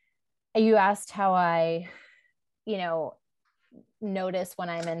asked how I, notice when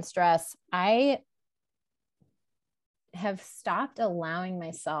I'm in stress. I have stopped allowing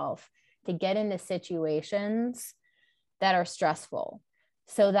myself to get into situations that are stressful,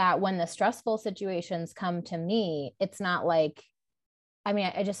 so that when the stressful situations come to me, it's not like,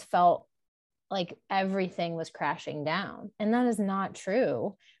 I just felt like everything was crashing down, and that is not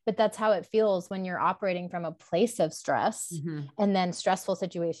true, but that's how it feels when you're operating from a place of stress and then stressful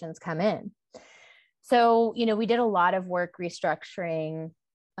situations come in. So, we did a lot of work restructuring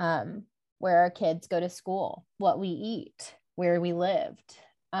where our kids go to school, what we eat, where we lived.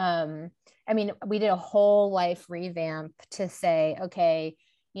 We did a whole life revamp to say, okay,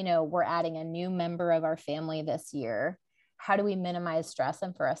 we're adding a new member of our family this year. How do we minimize stress?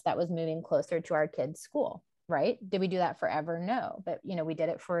 And for us, that was moving closer to our kids' school, right? Did we do that forever? No, but we did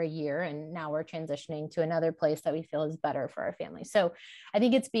it for a year, and now we're transitioning to another place that we feel is better for our family. So I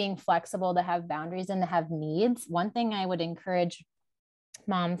think it's being flexible, to have boundaries and to have needs. One thing I would encourage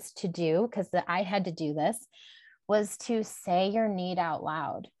moms to do, because I had to do this, was to say your need out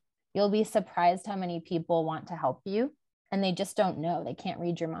loud. You'll be surprised how many people want to help you and they just don't know. They can't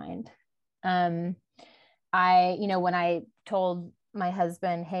read your mind. When I told my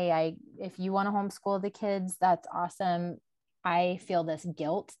husband, hey, if you want to homeschool the kids, that's awesome. I feel this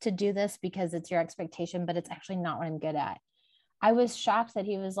guilt to do this because it's your expectation, but it's actually not what I'm good at. I was shocked that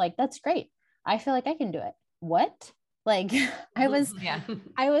he was like, that's great. I feel like I can do it. What? Like if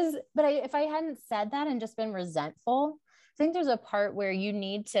I hadn't said that and just been resentful, I think there's a part where you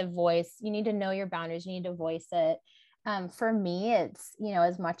need to know your boundaries, you need to voice it. For me, it's,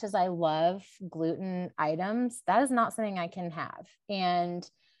 as much as I love gluten items, that is not something I can have. And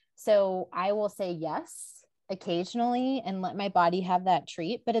so I will say yes occasionally and let my body have that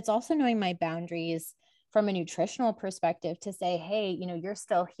treat, but it's also knowing my boundaries from a nutritional perspective to say, hey, you're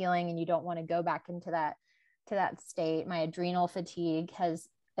still healing and you don't want to go back into that state. My adrenal fatigue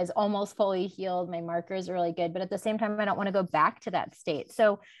is almost fully healed. My markers are really good, but at the same time, I don't want to go back to that state.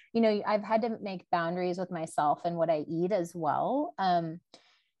 So, I've had to make boundaries with myself and what I eat as well. And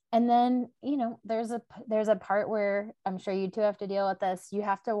then, there's a part where I'm sure you two have to deal with this. You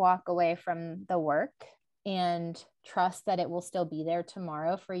have to walk away from the work and trust that it will still be there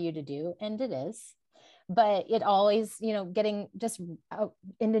tomorrow for you to do. And it is. But it always, getting just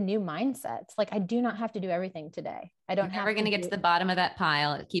into new mindsets. Like, I do not have to do everything today. I don't You're never going to get to the bottom of that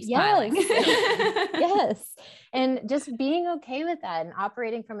pile. It keeps piling. Yes. And just being okay with that and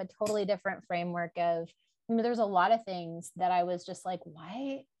operating from a totally different framework of, there's a lot of things that I was just like,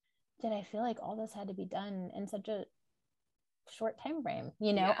 why did I feel like all this had to be done in such a short time frame?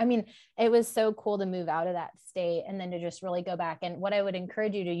 Yeah. It was so cool to move out of that state and then to just really go back. And what I would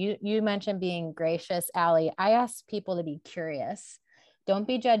encourage you to, you mentioned being gracious, Allie. I ask people to be curious. Don't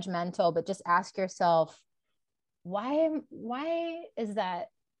be judgmental, but just ask yourself, why is that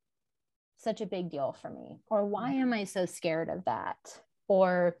such a big deal for me? Or why am I so scared of that?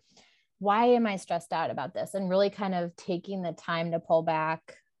 Or why am I stressed out about this? And really kind of taking the time to pull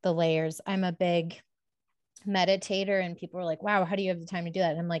back the layers. I'm a big meditator, and people are like, wow, how do you have the time to do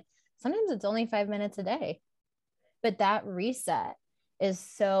that? And I'm like, sometimes it's only 5 minutes a day, but that reset is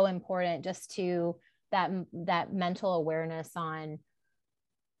so important, just to that mental awareness on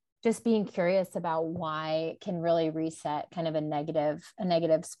just being curious about why can really reset kind of a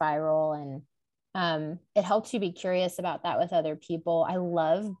negative spiral. And it helps you be curious about that with other people. I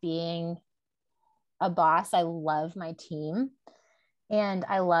love being a boss. I love my team, and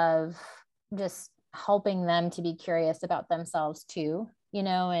I love just helping them to be curious about themselves too,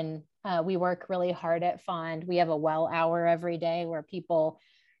 and we work really hard at Fond. We have a well hour every day where people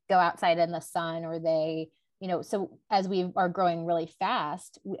go outside in the sun, or they, so as we are growing really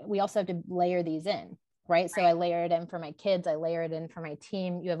fast, we also have to layer these in, right? So I layer it in for my kids. I layer it in for my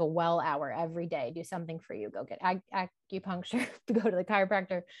team. You have a well hour every day. Do something for you. Go get acupuncture, go to the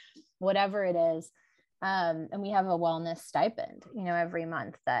chiropractor, whatever it is. And we have a wellness stipend, every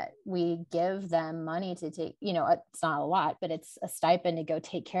month that we give them money to take, it's not a lot, but it's a stipend to go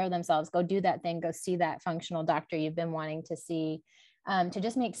take care of themselves, go do that thing, go see that functional doctor you've been wanting to see, to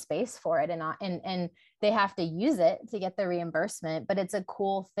just make space for it. And they have to use it to get the reimbursement, but it's a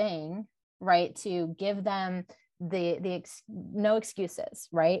cool thing, right? To give them no excuses,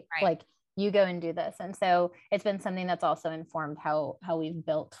 right? Like, you go and do this. And so it's been something that's also informed how we've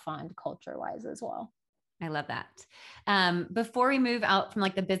built Fond culture wise as well. I love that. Before we move out from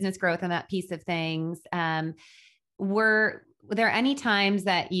like the business growth and that piece of things, were there any times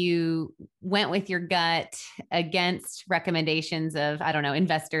that you went with your gut against recommendations of, I don't know,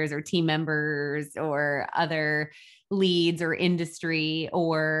 investors or team members or other leads or industry,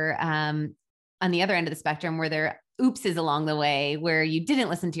 or on the other end of the spectrum, were there oopses along the way where you didn't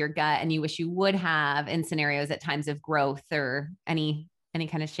listen to your gut and you wish you would have in scenarios at times of growth, or any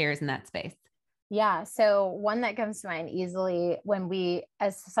kind of shares in that space? Yeah. So one that comes to mind easily, when we,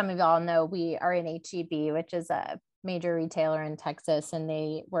 as some of y'all know, we are in HEB, which is a major retailer in Texas. And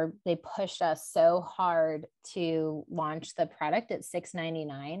they pushed us so hard to launch the product at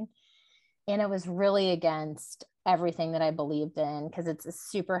 $6.99. And it was really against everything that I believed in, because it's a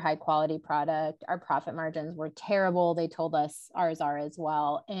super high quality product. Our profit margins were terrible. They told us ours are as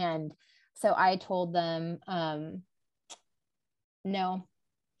well. And so I told them, no,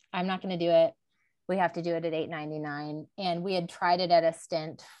 I'm not going to do it. We have to do it at $8.99. And we had tried it at a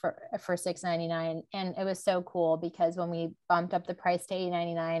stint for $6.99. And it was so cool because when we bumped up the price to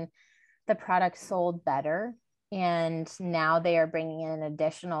 $8.99, the product sold better. And now they are bringing in an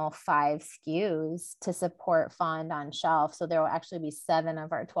additional 5 SKUs to support Fond on shelf. So there will actually be 7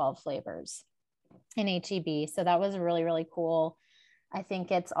 of our 12 flavors in HEB. So that was really, really cool. I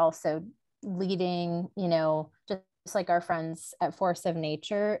think it's also leading, just like our friends at Force of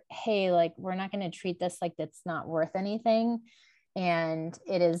Nature, hey, like, we're not going to treat this like it's not worth anything. And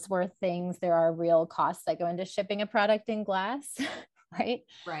it is worth things. There are real costs that go into shipping a product in glass. Right.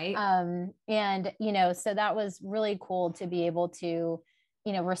 And, so that was really cool to be able to,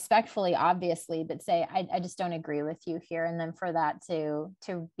 respectfully, obviously, but say, I just don't agree with you here. And then for that to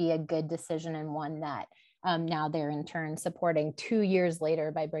be a good decision, and one that now they're in turn supporting 2 years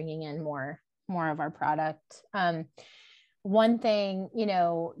later by bringing in more of our product. One thing,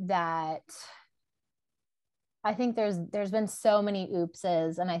 that I think there's been so many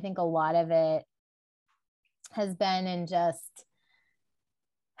oopses, and I think a lot of it has been in just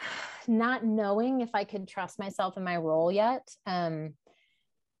not knowing if I could trust myself in my role yet.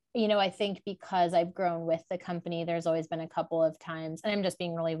 I think because I've grown with the company, there's always been a couple of times, and I'm just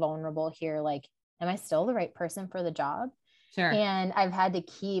being really vulnerable here, like, am I still the right person for the job? Sure. And I've had to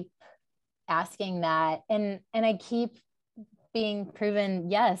keep asking that, and I keep being proven,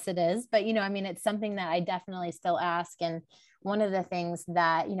 yes, it is. But, it's something that I definitely still ask. And one of the things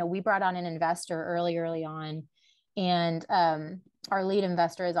that, we brought on an investor early on, and our lead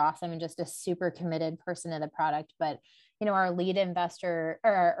investor is awesome and just a super committed person to the product. But, our lead investor,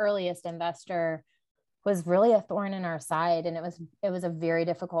 or our earliest investor, was really a thorn in our side. And it was a very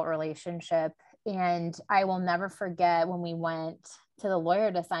difficult relationship. And I will never forget when we went to the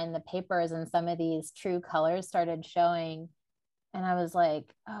lawyer to sign the papers and some of these true colors started showing. And I was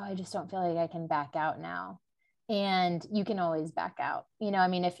like, oh, I just don't feel like I can back out now. And you can always back out.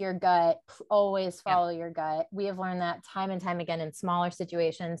 If your gut, always follow your gut. We have learned that time and time again in smaller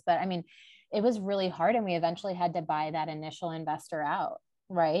situations. But it was really hard. And we eventually had to buy that initial investor out.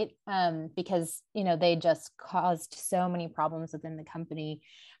 Right. Because, they just caused so many problems within the company.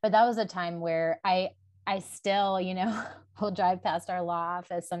 But that was a time where I still, will drive past our law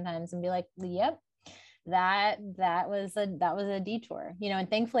office sometimes and be like, yep, that was a detour, and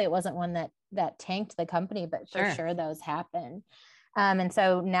thankfully it wasn't one that tanked the company, but for sure those happen. And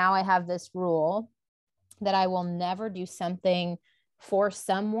so now I have this rule that I will never do something for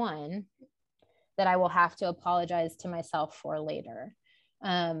someone that I will have to apologize to myself for later.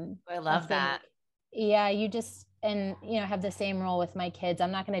 I love that. Yeah, and, have the same role with my kids.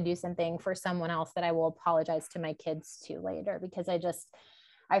 I'm not going to do something for someone else that I will apologize to my kids to later, because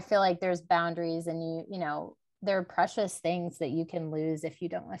I feel like there's boundaries, and there are precious things that you can lose if you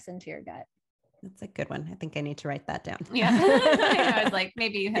don't listen to your gut. That's a good one. I think I need to write that down. Yeah. I was like,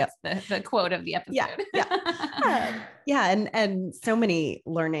 maybe that's the quote of the episode. Yeah. And so many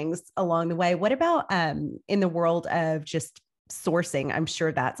learnings along the way. What about in the world of just sourcing? I'm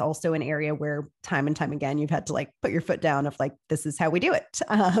sure that's also an area where time and time again, you've had to like put your foot down of like, this is how we do it.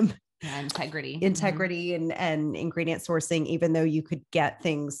 Integrity and ingredient sourcing, even though you could get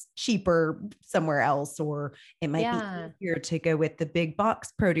things cheaper somewhere else, or it might be easier to go with the big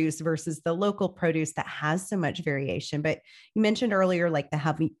box produce versus the local produce that has so much variation. But you mentioned earlier, like the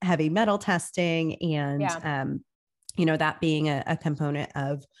heavy metal testing and, that being a component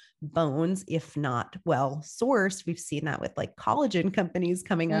of bones, if not well sourced. We've seen that with like collagen companies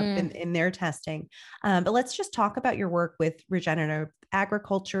coming up in their testing. But let's just talk about your work with regenerative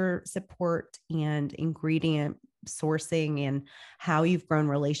agriculture support and ingredient sourcing, and how you've grown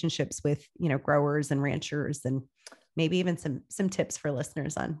relationships with, growers and ranchers, and maybe even some tips for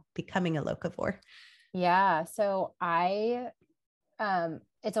listeners on becoming a locavore. Yeah. So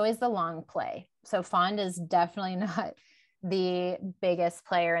it's always the long play. So Fond is definitely not the biggest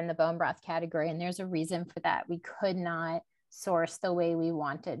player in the bone broth category. And there's a reason for that. We could not source the way we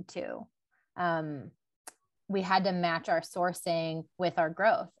wanted to. We had to match our sourcing with our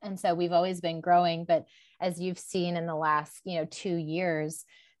growth. And so we've always been growing, but as you've seen in the last, 2 years,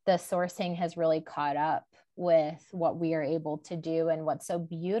 the sourcing has really caught up with what we are able to do. And what's so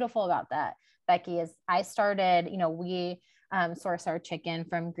beautiful about that, Becky, is I started, we source our chicken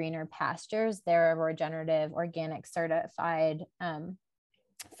from Greener Pastures. They're a regenerative organic certified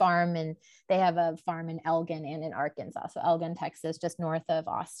farm, and they have a farm in Elgin and in Arkansas. So Elgin, Texas, just north of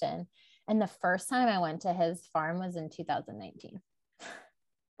Austin. And the first time I went to his farm was in 2019.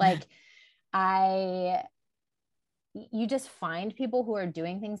 Like you just find people who are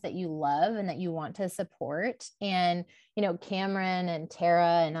doing things that you love and that you want to support. And, Cameron and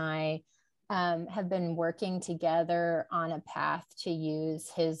Tara and I have been working together on a path to use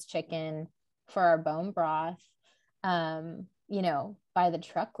his chicken for our bone broth, by the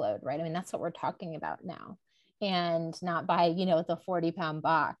truckload, right? I mean, that's what we're talking about now. And not by, the 40-pound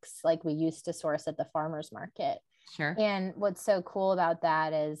box like we used to source at the farmer's market. Sure. And what's so cool about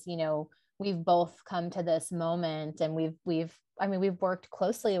that is, we've both come to this moment, and we've worked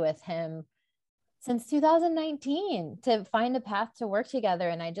closely with him since 2019 to find a path to work together.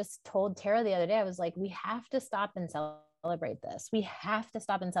 And I just told Tara the other day, I was like, we have to stop and celebrate this. We have to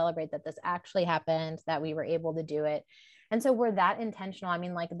stop and celebrate that this actually happened, that we were able to do it. And so we're that intentional. I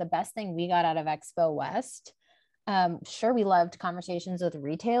mean, like the best thing we got out of Expo West, sure, we loved conversations with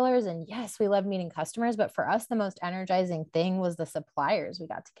retailers, and yes, we loved meeting customers, but for us, the most energizing thing was the suppliers we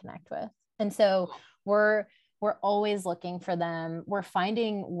got to connect with. And so we're always looking for them. We're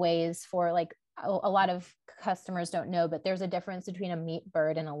finding ways for, like, a lot of customers don't know, but there's a difference between a meat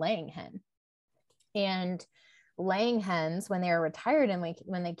bird and a laying hen. And laying hens, when they are retired and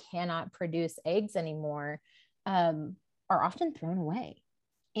when they cannot produce eggs anymore, are often thrown away.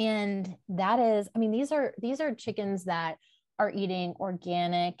 And that is, I mean, these are chickens that are eating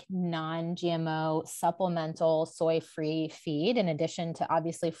organic, non-GMO, supplemental, soy-free feed, in addition to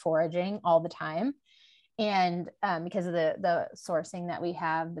obviously foraging all the time. And because of the sourcing that we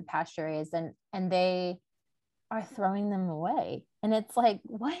have, the pasture raised, and they are throwing them away. And it's like,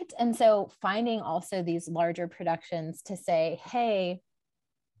 what? And so finding also these larger productions to say, hey,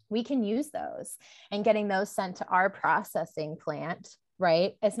 we can use those, and getting those sent to our processing plant,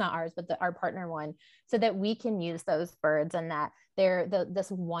 right? It's not ours, but our partner one, so that we can use those birds, and that they're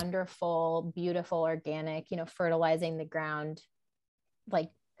this wonderful, beautiful, organic, fertilizing the ground, like,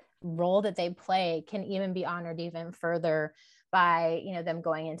 role that they play can even be honored even further by, them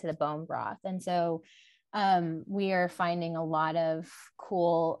going into the bone broth. And so we are finding a lot of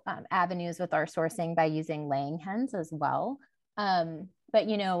cool avenues with our sourcing by using laying hens as well. But,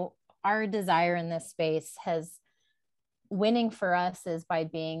 our desire in this space winning for us is by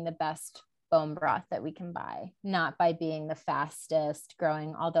being the best bone broth that we can buy, not by being the fastest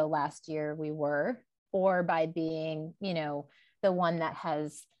growing, although last year we were, or by being, the one that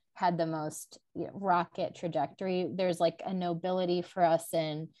has had the most rocket trajectory. There's like a nobility for us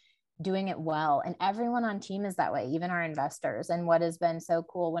in doing it well. And everyone on team is that way, even our investors. And what has been so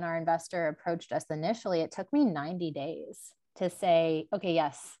cool, when our investor approached us initially, it took me 90 days to say, okay,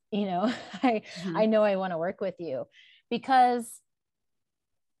 yes, I know I want to work with you, because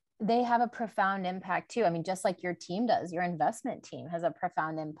they have a profound impact too. I mean, just like your team does, your investment team has a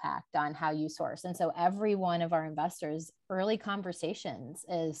profound impact on how you source. And so every one of our investors' early conversations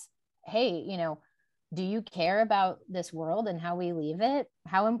is, hey, do you care about this world and how we leave it?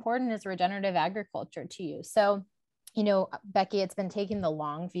 How important is regenerative agriculture to you? So, Becky, it's been taking the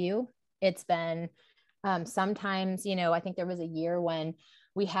long view. It's been sometimes, I think there was a year when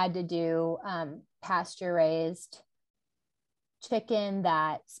we had to do pasture raised chicken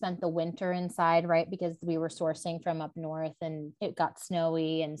that spent the winter inside, right? Because we were sourcing from up north and it got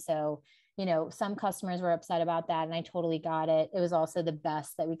snowy. And so, some customers were upset about that. And I totally got it. It was also the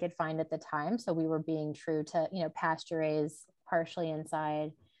best that we could find at the time. So we were being true to, pasture raised partially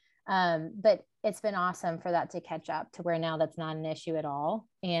inside. But it's been awesome for that to catch up to where now that's not an issue at all.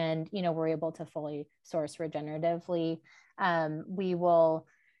 And, we're able to fully source regeneratively. We will,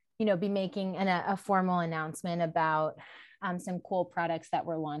 be making a formal announcement about some cool products that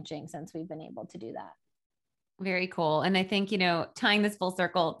we're launching since we've been able to do that. Very cool. And I think, tying this full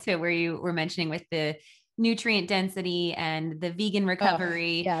circle to where you were mentioning with the nutrient density and the vegan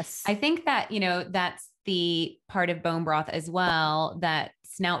recovery. Yes. I think that, that's the part of bone broth as well, that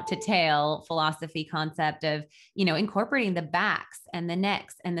snout to tail philosophy concept of, incorporating the backs and the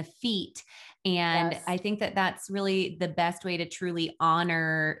necks and the feet. And Yes. I think that that's really the best way to truly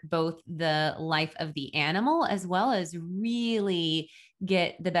honor both the life of the animal, as well as really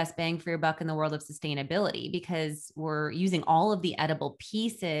get the best bang for your buck in the world of sustainability, because we're using all of the edible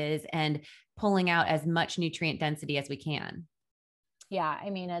pieces and pulling out as much nutrient density as we can. Yeah.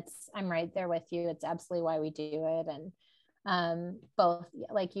 I mean, I'm right there with you. It's absolutely why we do it. And both,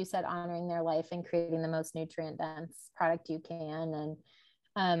 like you said, honoring their life and creating the most nutrient dense product you can.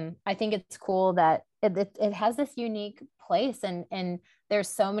 And I think it's cool that it has this unique place, and there's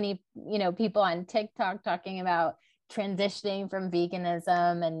so many, people on TikTok talking about transitioning from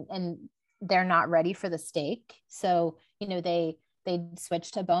veganism, and they're not ready for the steak. So, they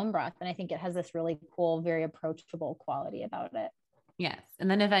switch to bone broth. And I think it has this really cool, very approachable quality about it. Yes. And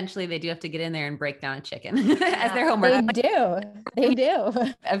then eventually they do have to get in there and break down a chicken as their homework. They do.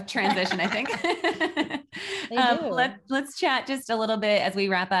 Of transition, I think. They do. Let's chat just a little bit as we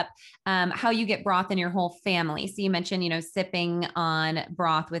wrap up, how you get broth in your whole family. So you mentioned, sipping on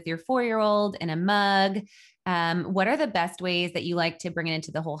broth with your 4-year-old in a mug. What are the best ways that you like to bring it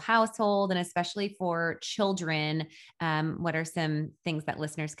into the whole household, and especially for children? What are some things that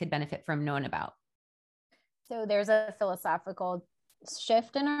listeners could benefit from knowing about? So there's a philosophical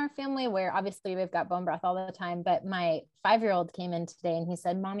shift in our family where obviously we've got bone broth all the time, but my 5-year-old came in today and he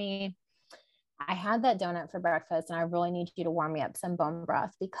said, "Mommy, I had that donut for breakfast and I really need you to warm me up some bone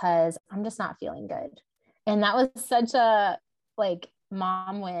broth because I'm just not feeling good." And that was such a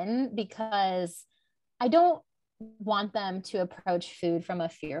mom win, because I don't want them to approach food from a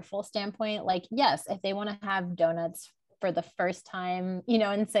fearful standpoint. Yes, if they want to have donuts for the first time,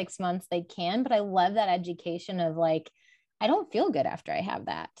 in 6 months, they can, but I love that education of I don't feel good after I have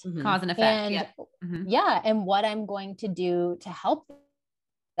that. Mm-hmm. Cause and effect. And yeah. Mm-hmm. Yeah. And what I'm going to do to help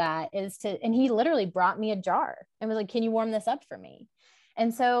that is and he literally brought me a jar and was like, "Can you warm this up for me?"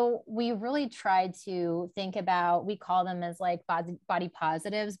 And so we really tried to think about, we call them as body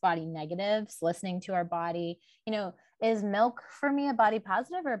positives, body negatives, listening to our body. Is milk for me a body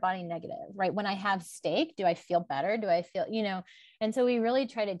positive or a body negative, right? When I have steak, do I feel better? Do I feel, and so we really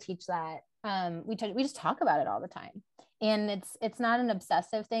try to teach that. We just talk about it all the time. And it's not an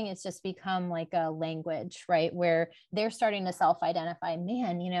obsessive thing. It's just become a language, right? Where they're starting to self-identify,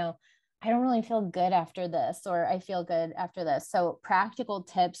 man, I don't really feel good after this, or I feel good after this. So practical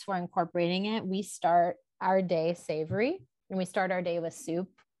tips for incorporating it. We start our day savory, and we start our day with soup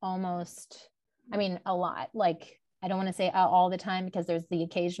almost, a lot. I don't want to say all the time, because there's the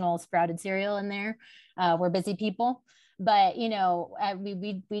occasional sprouted cereal in there. We're busy people. But,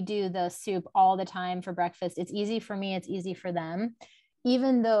 we do the soup all the time for breakfast. It's easy for me. It's easy for them.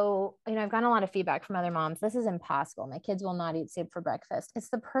 Even though, I've gotten a lot of feedback from other moms, this is impossible. My kids will not eat soup for breakfast. It's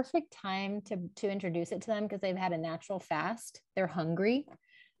the perfect time to introduce it to them, because they've had a natural fast. They're hungry.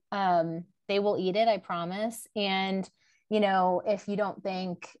 They will eat it, I promise. And, if you don't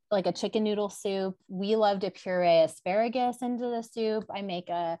think a chicken noodle soup, we love to puree asparagus into the soup. I make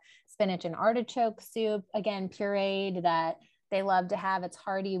a spinach and artichoke soup, again, pureed, that they love to have. It's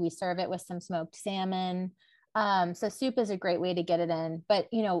hearty. We serve it with some smoked salmon. So soup is a great way to get it in. But,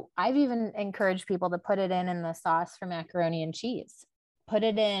 I've even encouraged people to put it in the sauce for macaroni and cheese. Put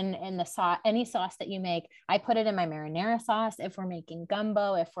it in the sauce, any sauce that you make. I put it in my marinara sauce. If we're making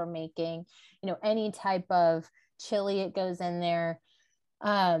gumbo, if we're making, any type of chili, it goes in there.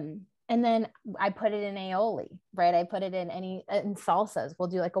 And And then I put it in aioli, right? I put it in salsas. We'll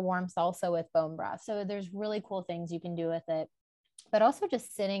do like a warm salsa with bone broth. So there's really cool things you can do with it, but also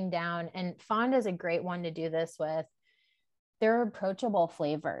just sitting down, and fond is a great one to do this with. They're approachable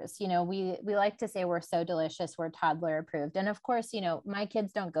flavors. We like to say we're so delicious, we're toddler approved. And of course, my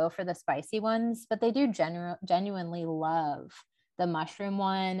kids don't go for the spicy ones, but they do genuinely love the mushroom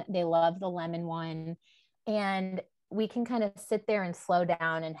one. They love the lemon one. And we can kind of sit there and slow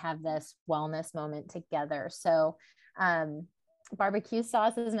down and have this wellness moment together. So barbecue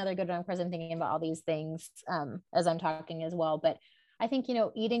sauce is another good one. Of course, I'm thinking about all these things as I'm talking as well. But I think,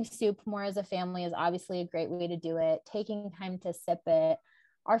 eating soup more as a family is obviously a great way to do it. Taking time to sip it.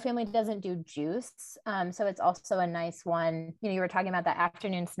 Our family doesn't do juice. So it's also a nice one. You were talking about that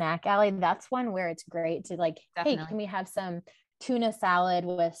afternoon snack, Allie. That's one where it's great to like, Definitely. Hey, can we have some tuna salad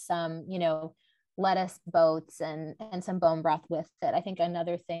with some, lettuce boats and some bone broth with it. I think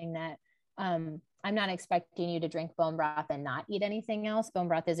another thing that I'm not expecting you to drink bone broth and not eat anything else. Bone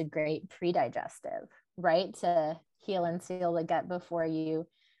broth is a great pre-digestive, right? To heal and seal the gut before you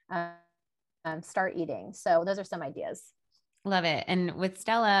start eating. So those are some ideas. Love it. And with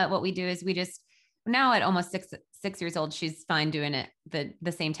Stella, what we do is we just, now at almost six years old, she's fine doing it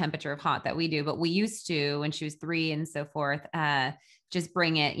the same temperature of hot that we do. But we used to, when she was 3 and so forth, just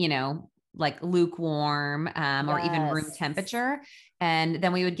bring it, like lukewarm or even room temperature. And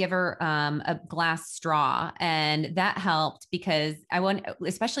then we would give her a glass straw. And that helped because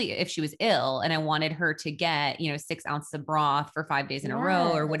especially if she was ill and I wanted her to get, 6 ounces of broth for 5 days in a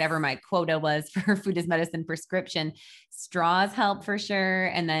row or whatever my quota was for her food as medicine prescription, straws help for sure.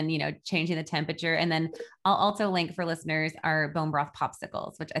 And then, changing the temperature. And then I'll also link for listeners our bone broth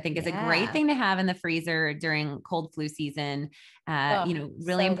popsicles, which I think is a great thing to have in the freezer during cold flu season. Really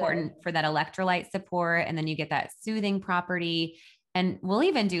so important for that electrolyte support. And then you get that soothing property. And we'll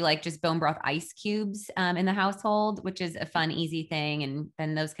even do like just bone broth ice cubes in the household, which is a fun, easy thing. And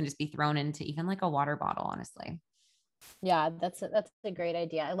then those can just be thrown into even like a water bottle, honestly. Yeah, that's a great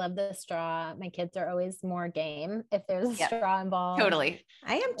idea. I love the straw. My kids are always more game if there's a straw involved. Totally.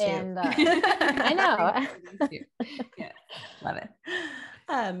 I am too. And I know. Yeah, love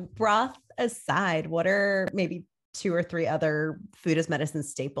it. Broth aside, what are maybe 2 or 3 other food as medicine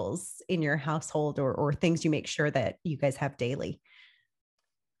staples in your household or things you make sure that you guys have daily?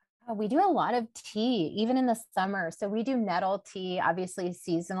 We do a lot of tea, even in the summer. So we do nettle tea, obviously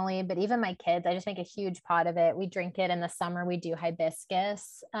seasonally, but even my kids, I just make a huge pot of it. We drink it in the summer. We do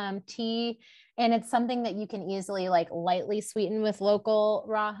hibiscus tea. And it's something that you can easily like lightly sweeten with local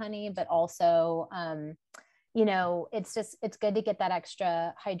raw honey, but also, it's good to get that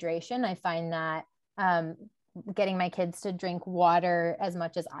extra hydration. I find that getting my kids to drink water as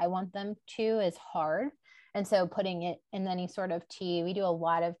much as I want them to is hard. And so putting it in any sort of tea, we do a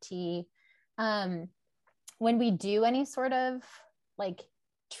lot of tea. When we do any sort of like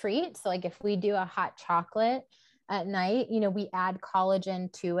treat, so like if we do a hot chocolate at night, we add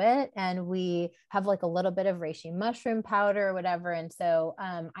collagen to it and we have like a little bit of reishi mushroom powder or whatever. And so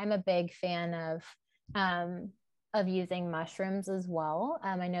I'm a big fan of using mushrooms as well.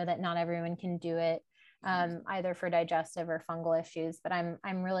 I know that not everyone can do it either for digestive or fungal issues, but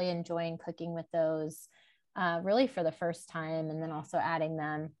I'm really enjoying cooking with those really for the first time, and then also adding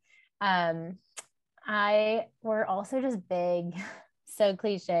them. We're also just big, so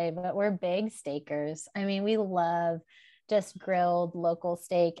cliche, but we're big steakers. I mean, we love just grilled local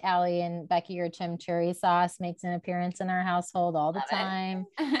steak. Allie and Becky, your chimichurri sauce makes an appearance in our household all the time.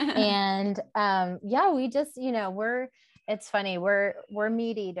 And we just, it's funny. We're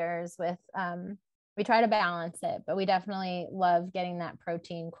meat eaters with, we try to balance it, but we definitely love getting that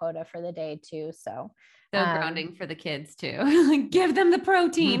protein quota for the day too. So grounding for the kids too. Give them the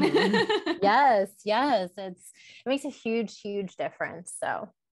protein. Mm-hmm. Yes. It makes a huge difference. So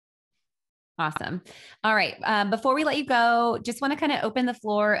awesome. All right. Before we let you go, just want to kind of open the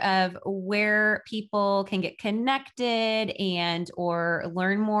floor of where people can get connected and or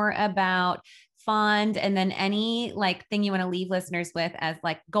learn more about Fond, and then any like thing you want to leave listeners with as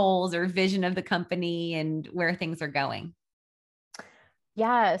like goals or vision of the company and where things are going.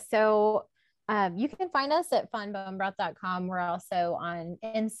 Yeah. So you can find us at fondbonebroth.com. We're also on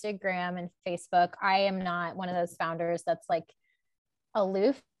Instagram and Facebook. I am not one of those founders that's like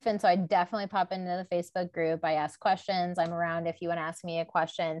aloof. And so I definitely pop into the Facebook group. I ask questions. I'm around if you want to ask me a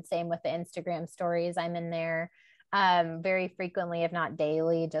question. Same with the Instagram stories. I'm in there very frequently, if not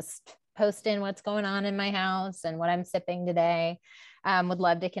daily, just posting what's going on in my house and what I'm sipping today. Would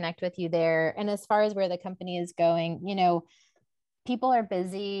love to connect with you there. And as far as where the company is going, people are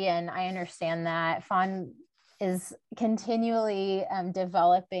busy and I understand that. Fond is continually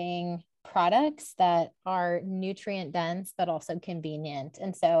developing products that are nutrient dense, but also convenient.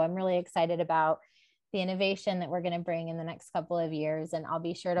 And so I'm really excited about the innovation that we're going to bring in the next couple of years. And I'll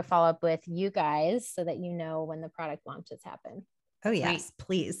be sure to follow up with you guys so that you know when the product launches happen. Oh yes,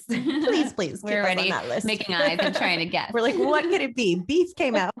 please, please, please. We're already on that list. making eyes and trying to guess. We're like, what could it be? Beef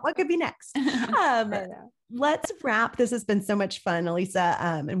came out. What could be next? Let's wrap. This has been so much fun, Elisa.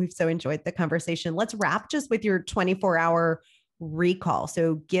 And we've so enjoyed the conversation. Let's wrap just with your 24-hour recall.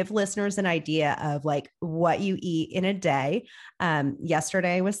 So give listeners an idea of like what you eat in a day.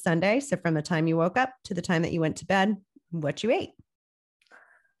 Yesterday was Sunday. So from the time you woke up to the time that you went to bed, what you ate.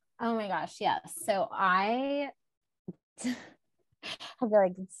 Oh my gosh. Yes. So I feel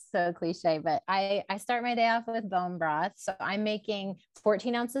like it's so cliche, but I start my day off with bone broth. So I'm making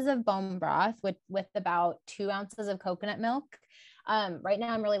 14 ounces of bone broth with about 2 ounces of coconut milk. Right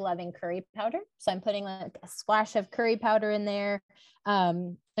now I'm really loving curry powder. So I'm putting like a splash of curry powder in there,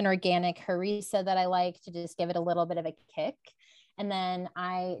 an organic harissa that I like to just give it a little bit of a kick. And then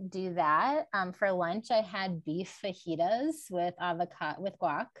I do that. For lunch, I had beef fajitas with avocado, with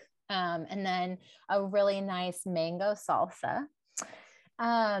guac, and then a really nice mango salsa.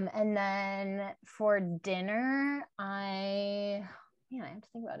 And then for dinner, I have to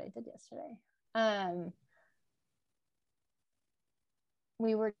think about what I did yesterday.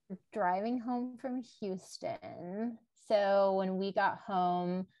 We were driving home from Houston. So when we got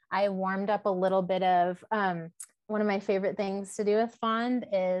home, I warmed up a little bit of, one of my favorite things to do with fond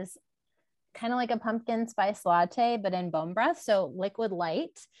is kind of like a pumpkin spice latte, but in bone broth. So liquid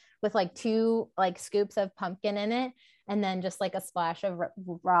light with like 2 like scoops of pumpkin in it. And then just like a splash of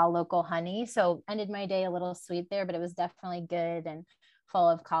raw local honey. So ended my day a little sweet there, but it was definitely good and full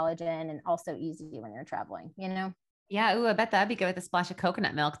of collagen and also easy when you're traveling, you know? Yeah. Ooh, I bet that'd be good with a splash of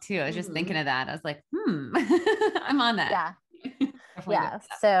coconut milk too. I was just thinking of that. I was like, I'm on that. Yeah. Yeah.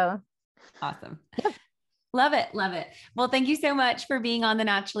 So awesome. Love it. Love it. Well, thank you so much for being on the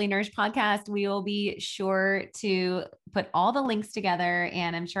Naturally Nourished podcast. We will be sure to put all the links together,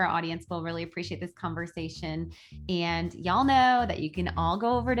 and I'm sure our audience will really appreciate this conversation. And y'all know that you can all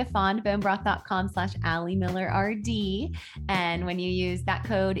go over to fondbonebroth.com/AllieMillerRD. And when you use that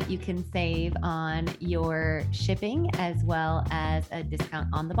code, you can save on your shipping as well as a discount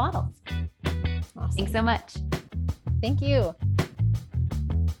on the bottles. Awesome. Thanks so much. Thank you.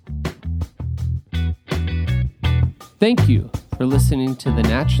 Thank you for listening to the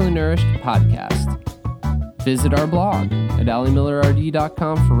Naturally Nourished podcast. Visit our blog at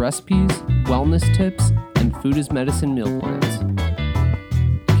AllieMillerRD.com for recipes, wellness tips, and food as medicine meal plans.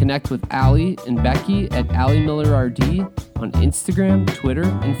 Connect with Allie and Becky at AllieMillerRD on Instagram, Twitter,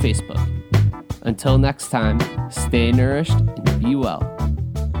 and Facebook. Until next time, stay nourished and be well.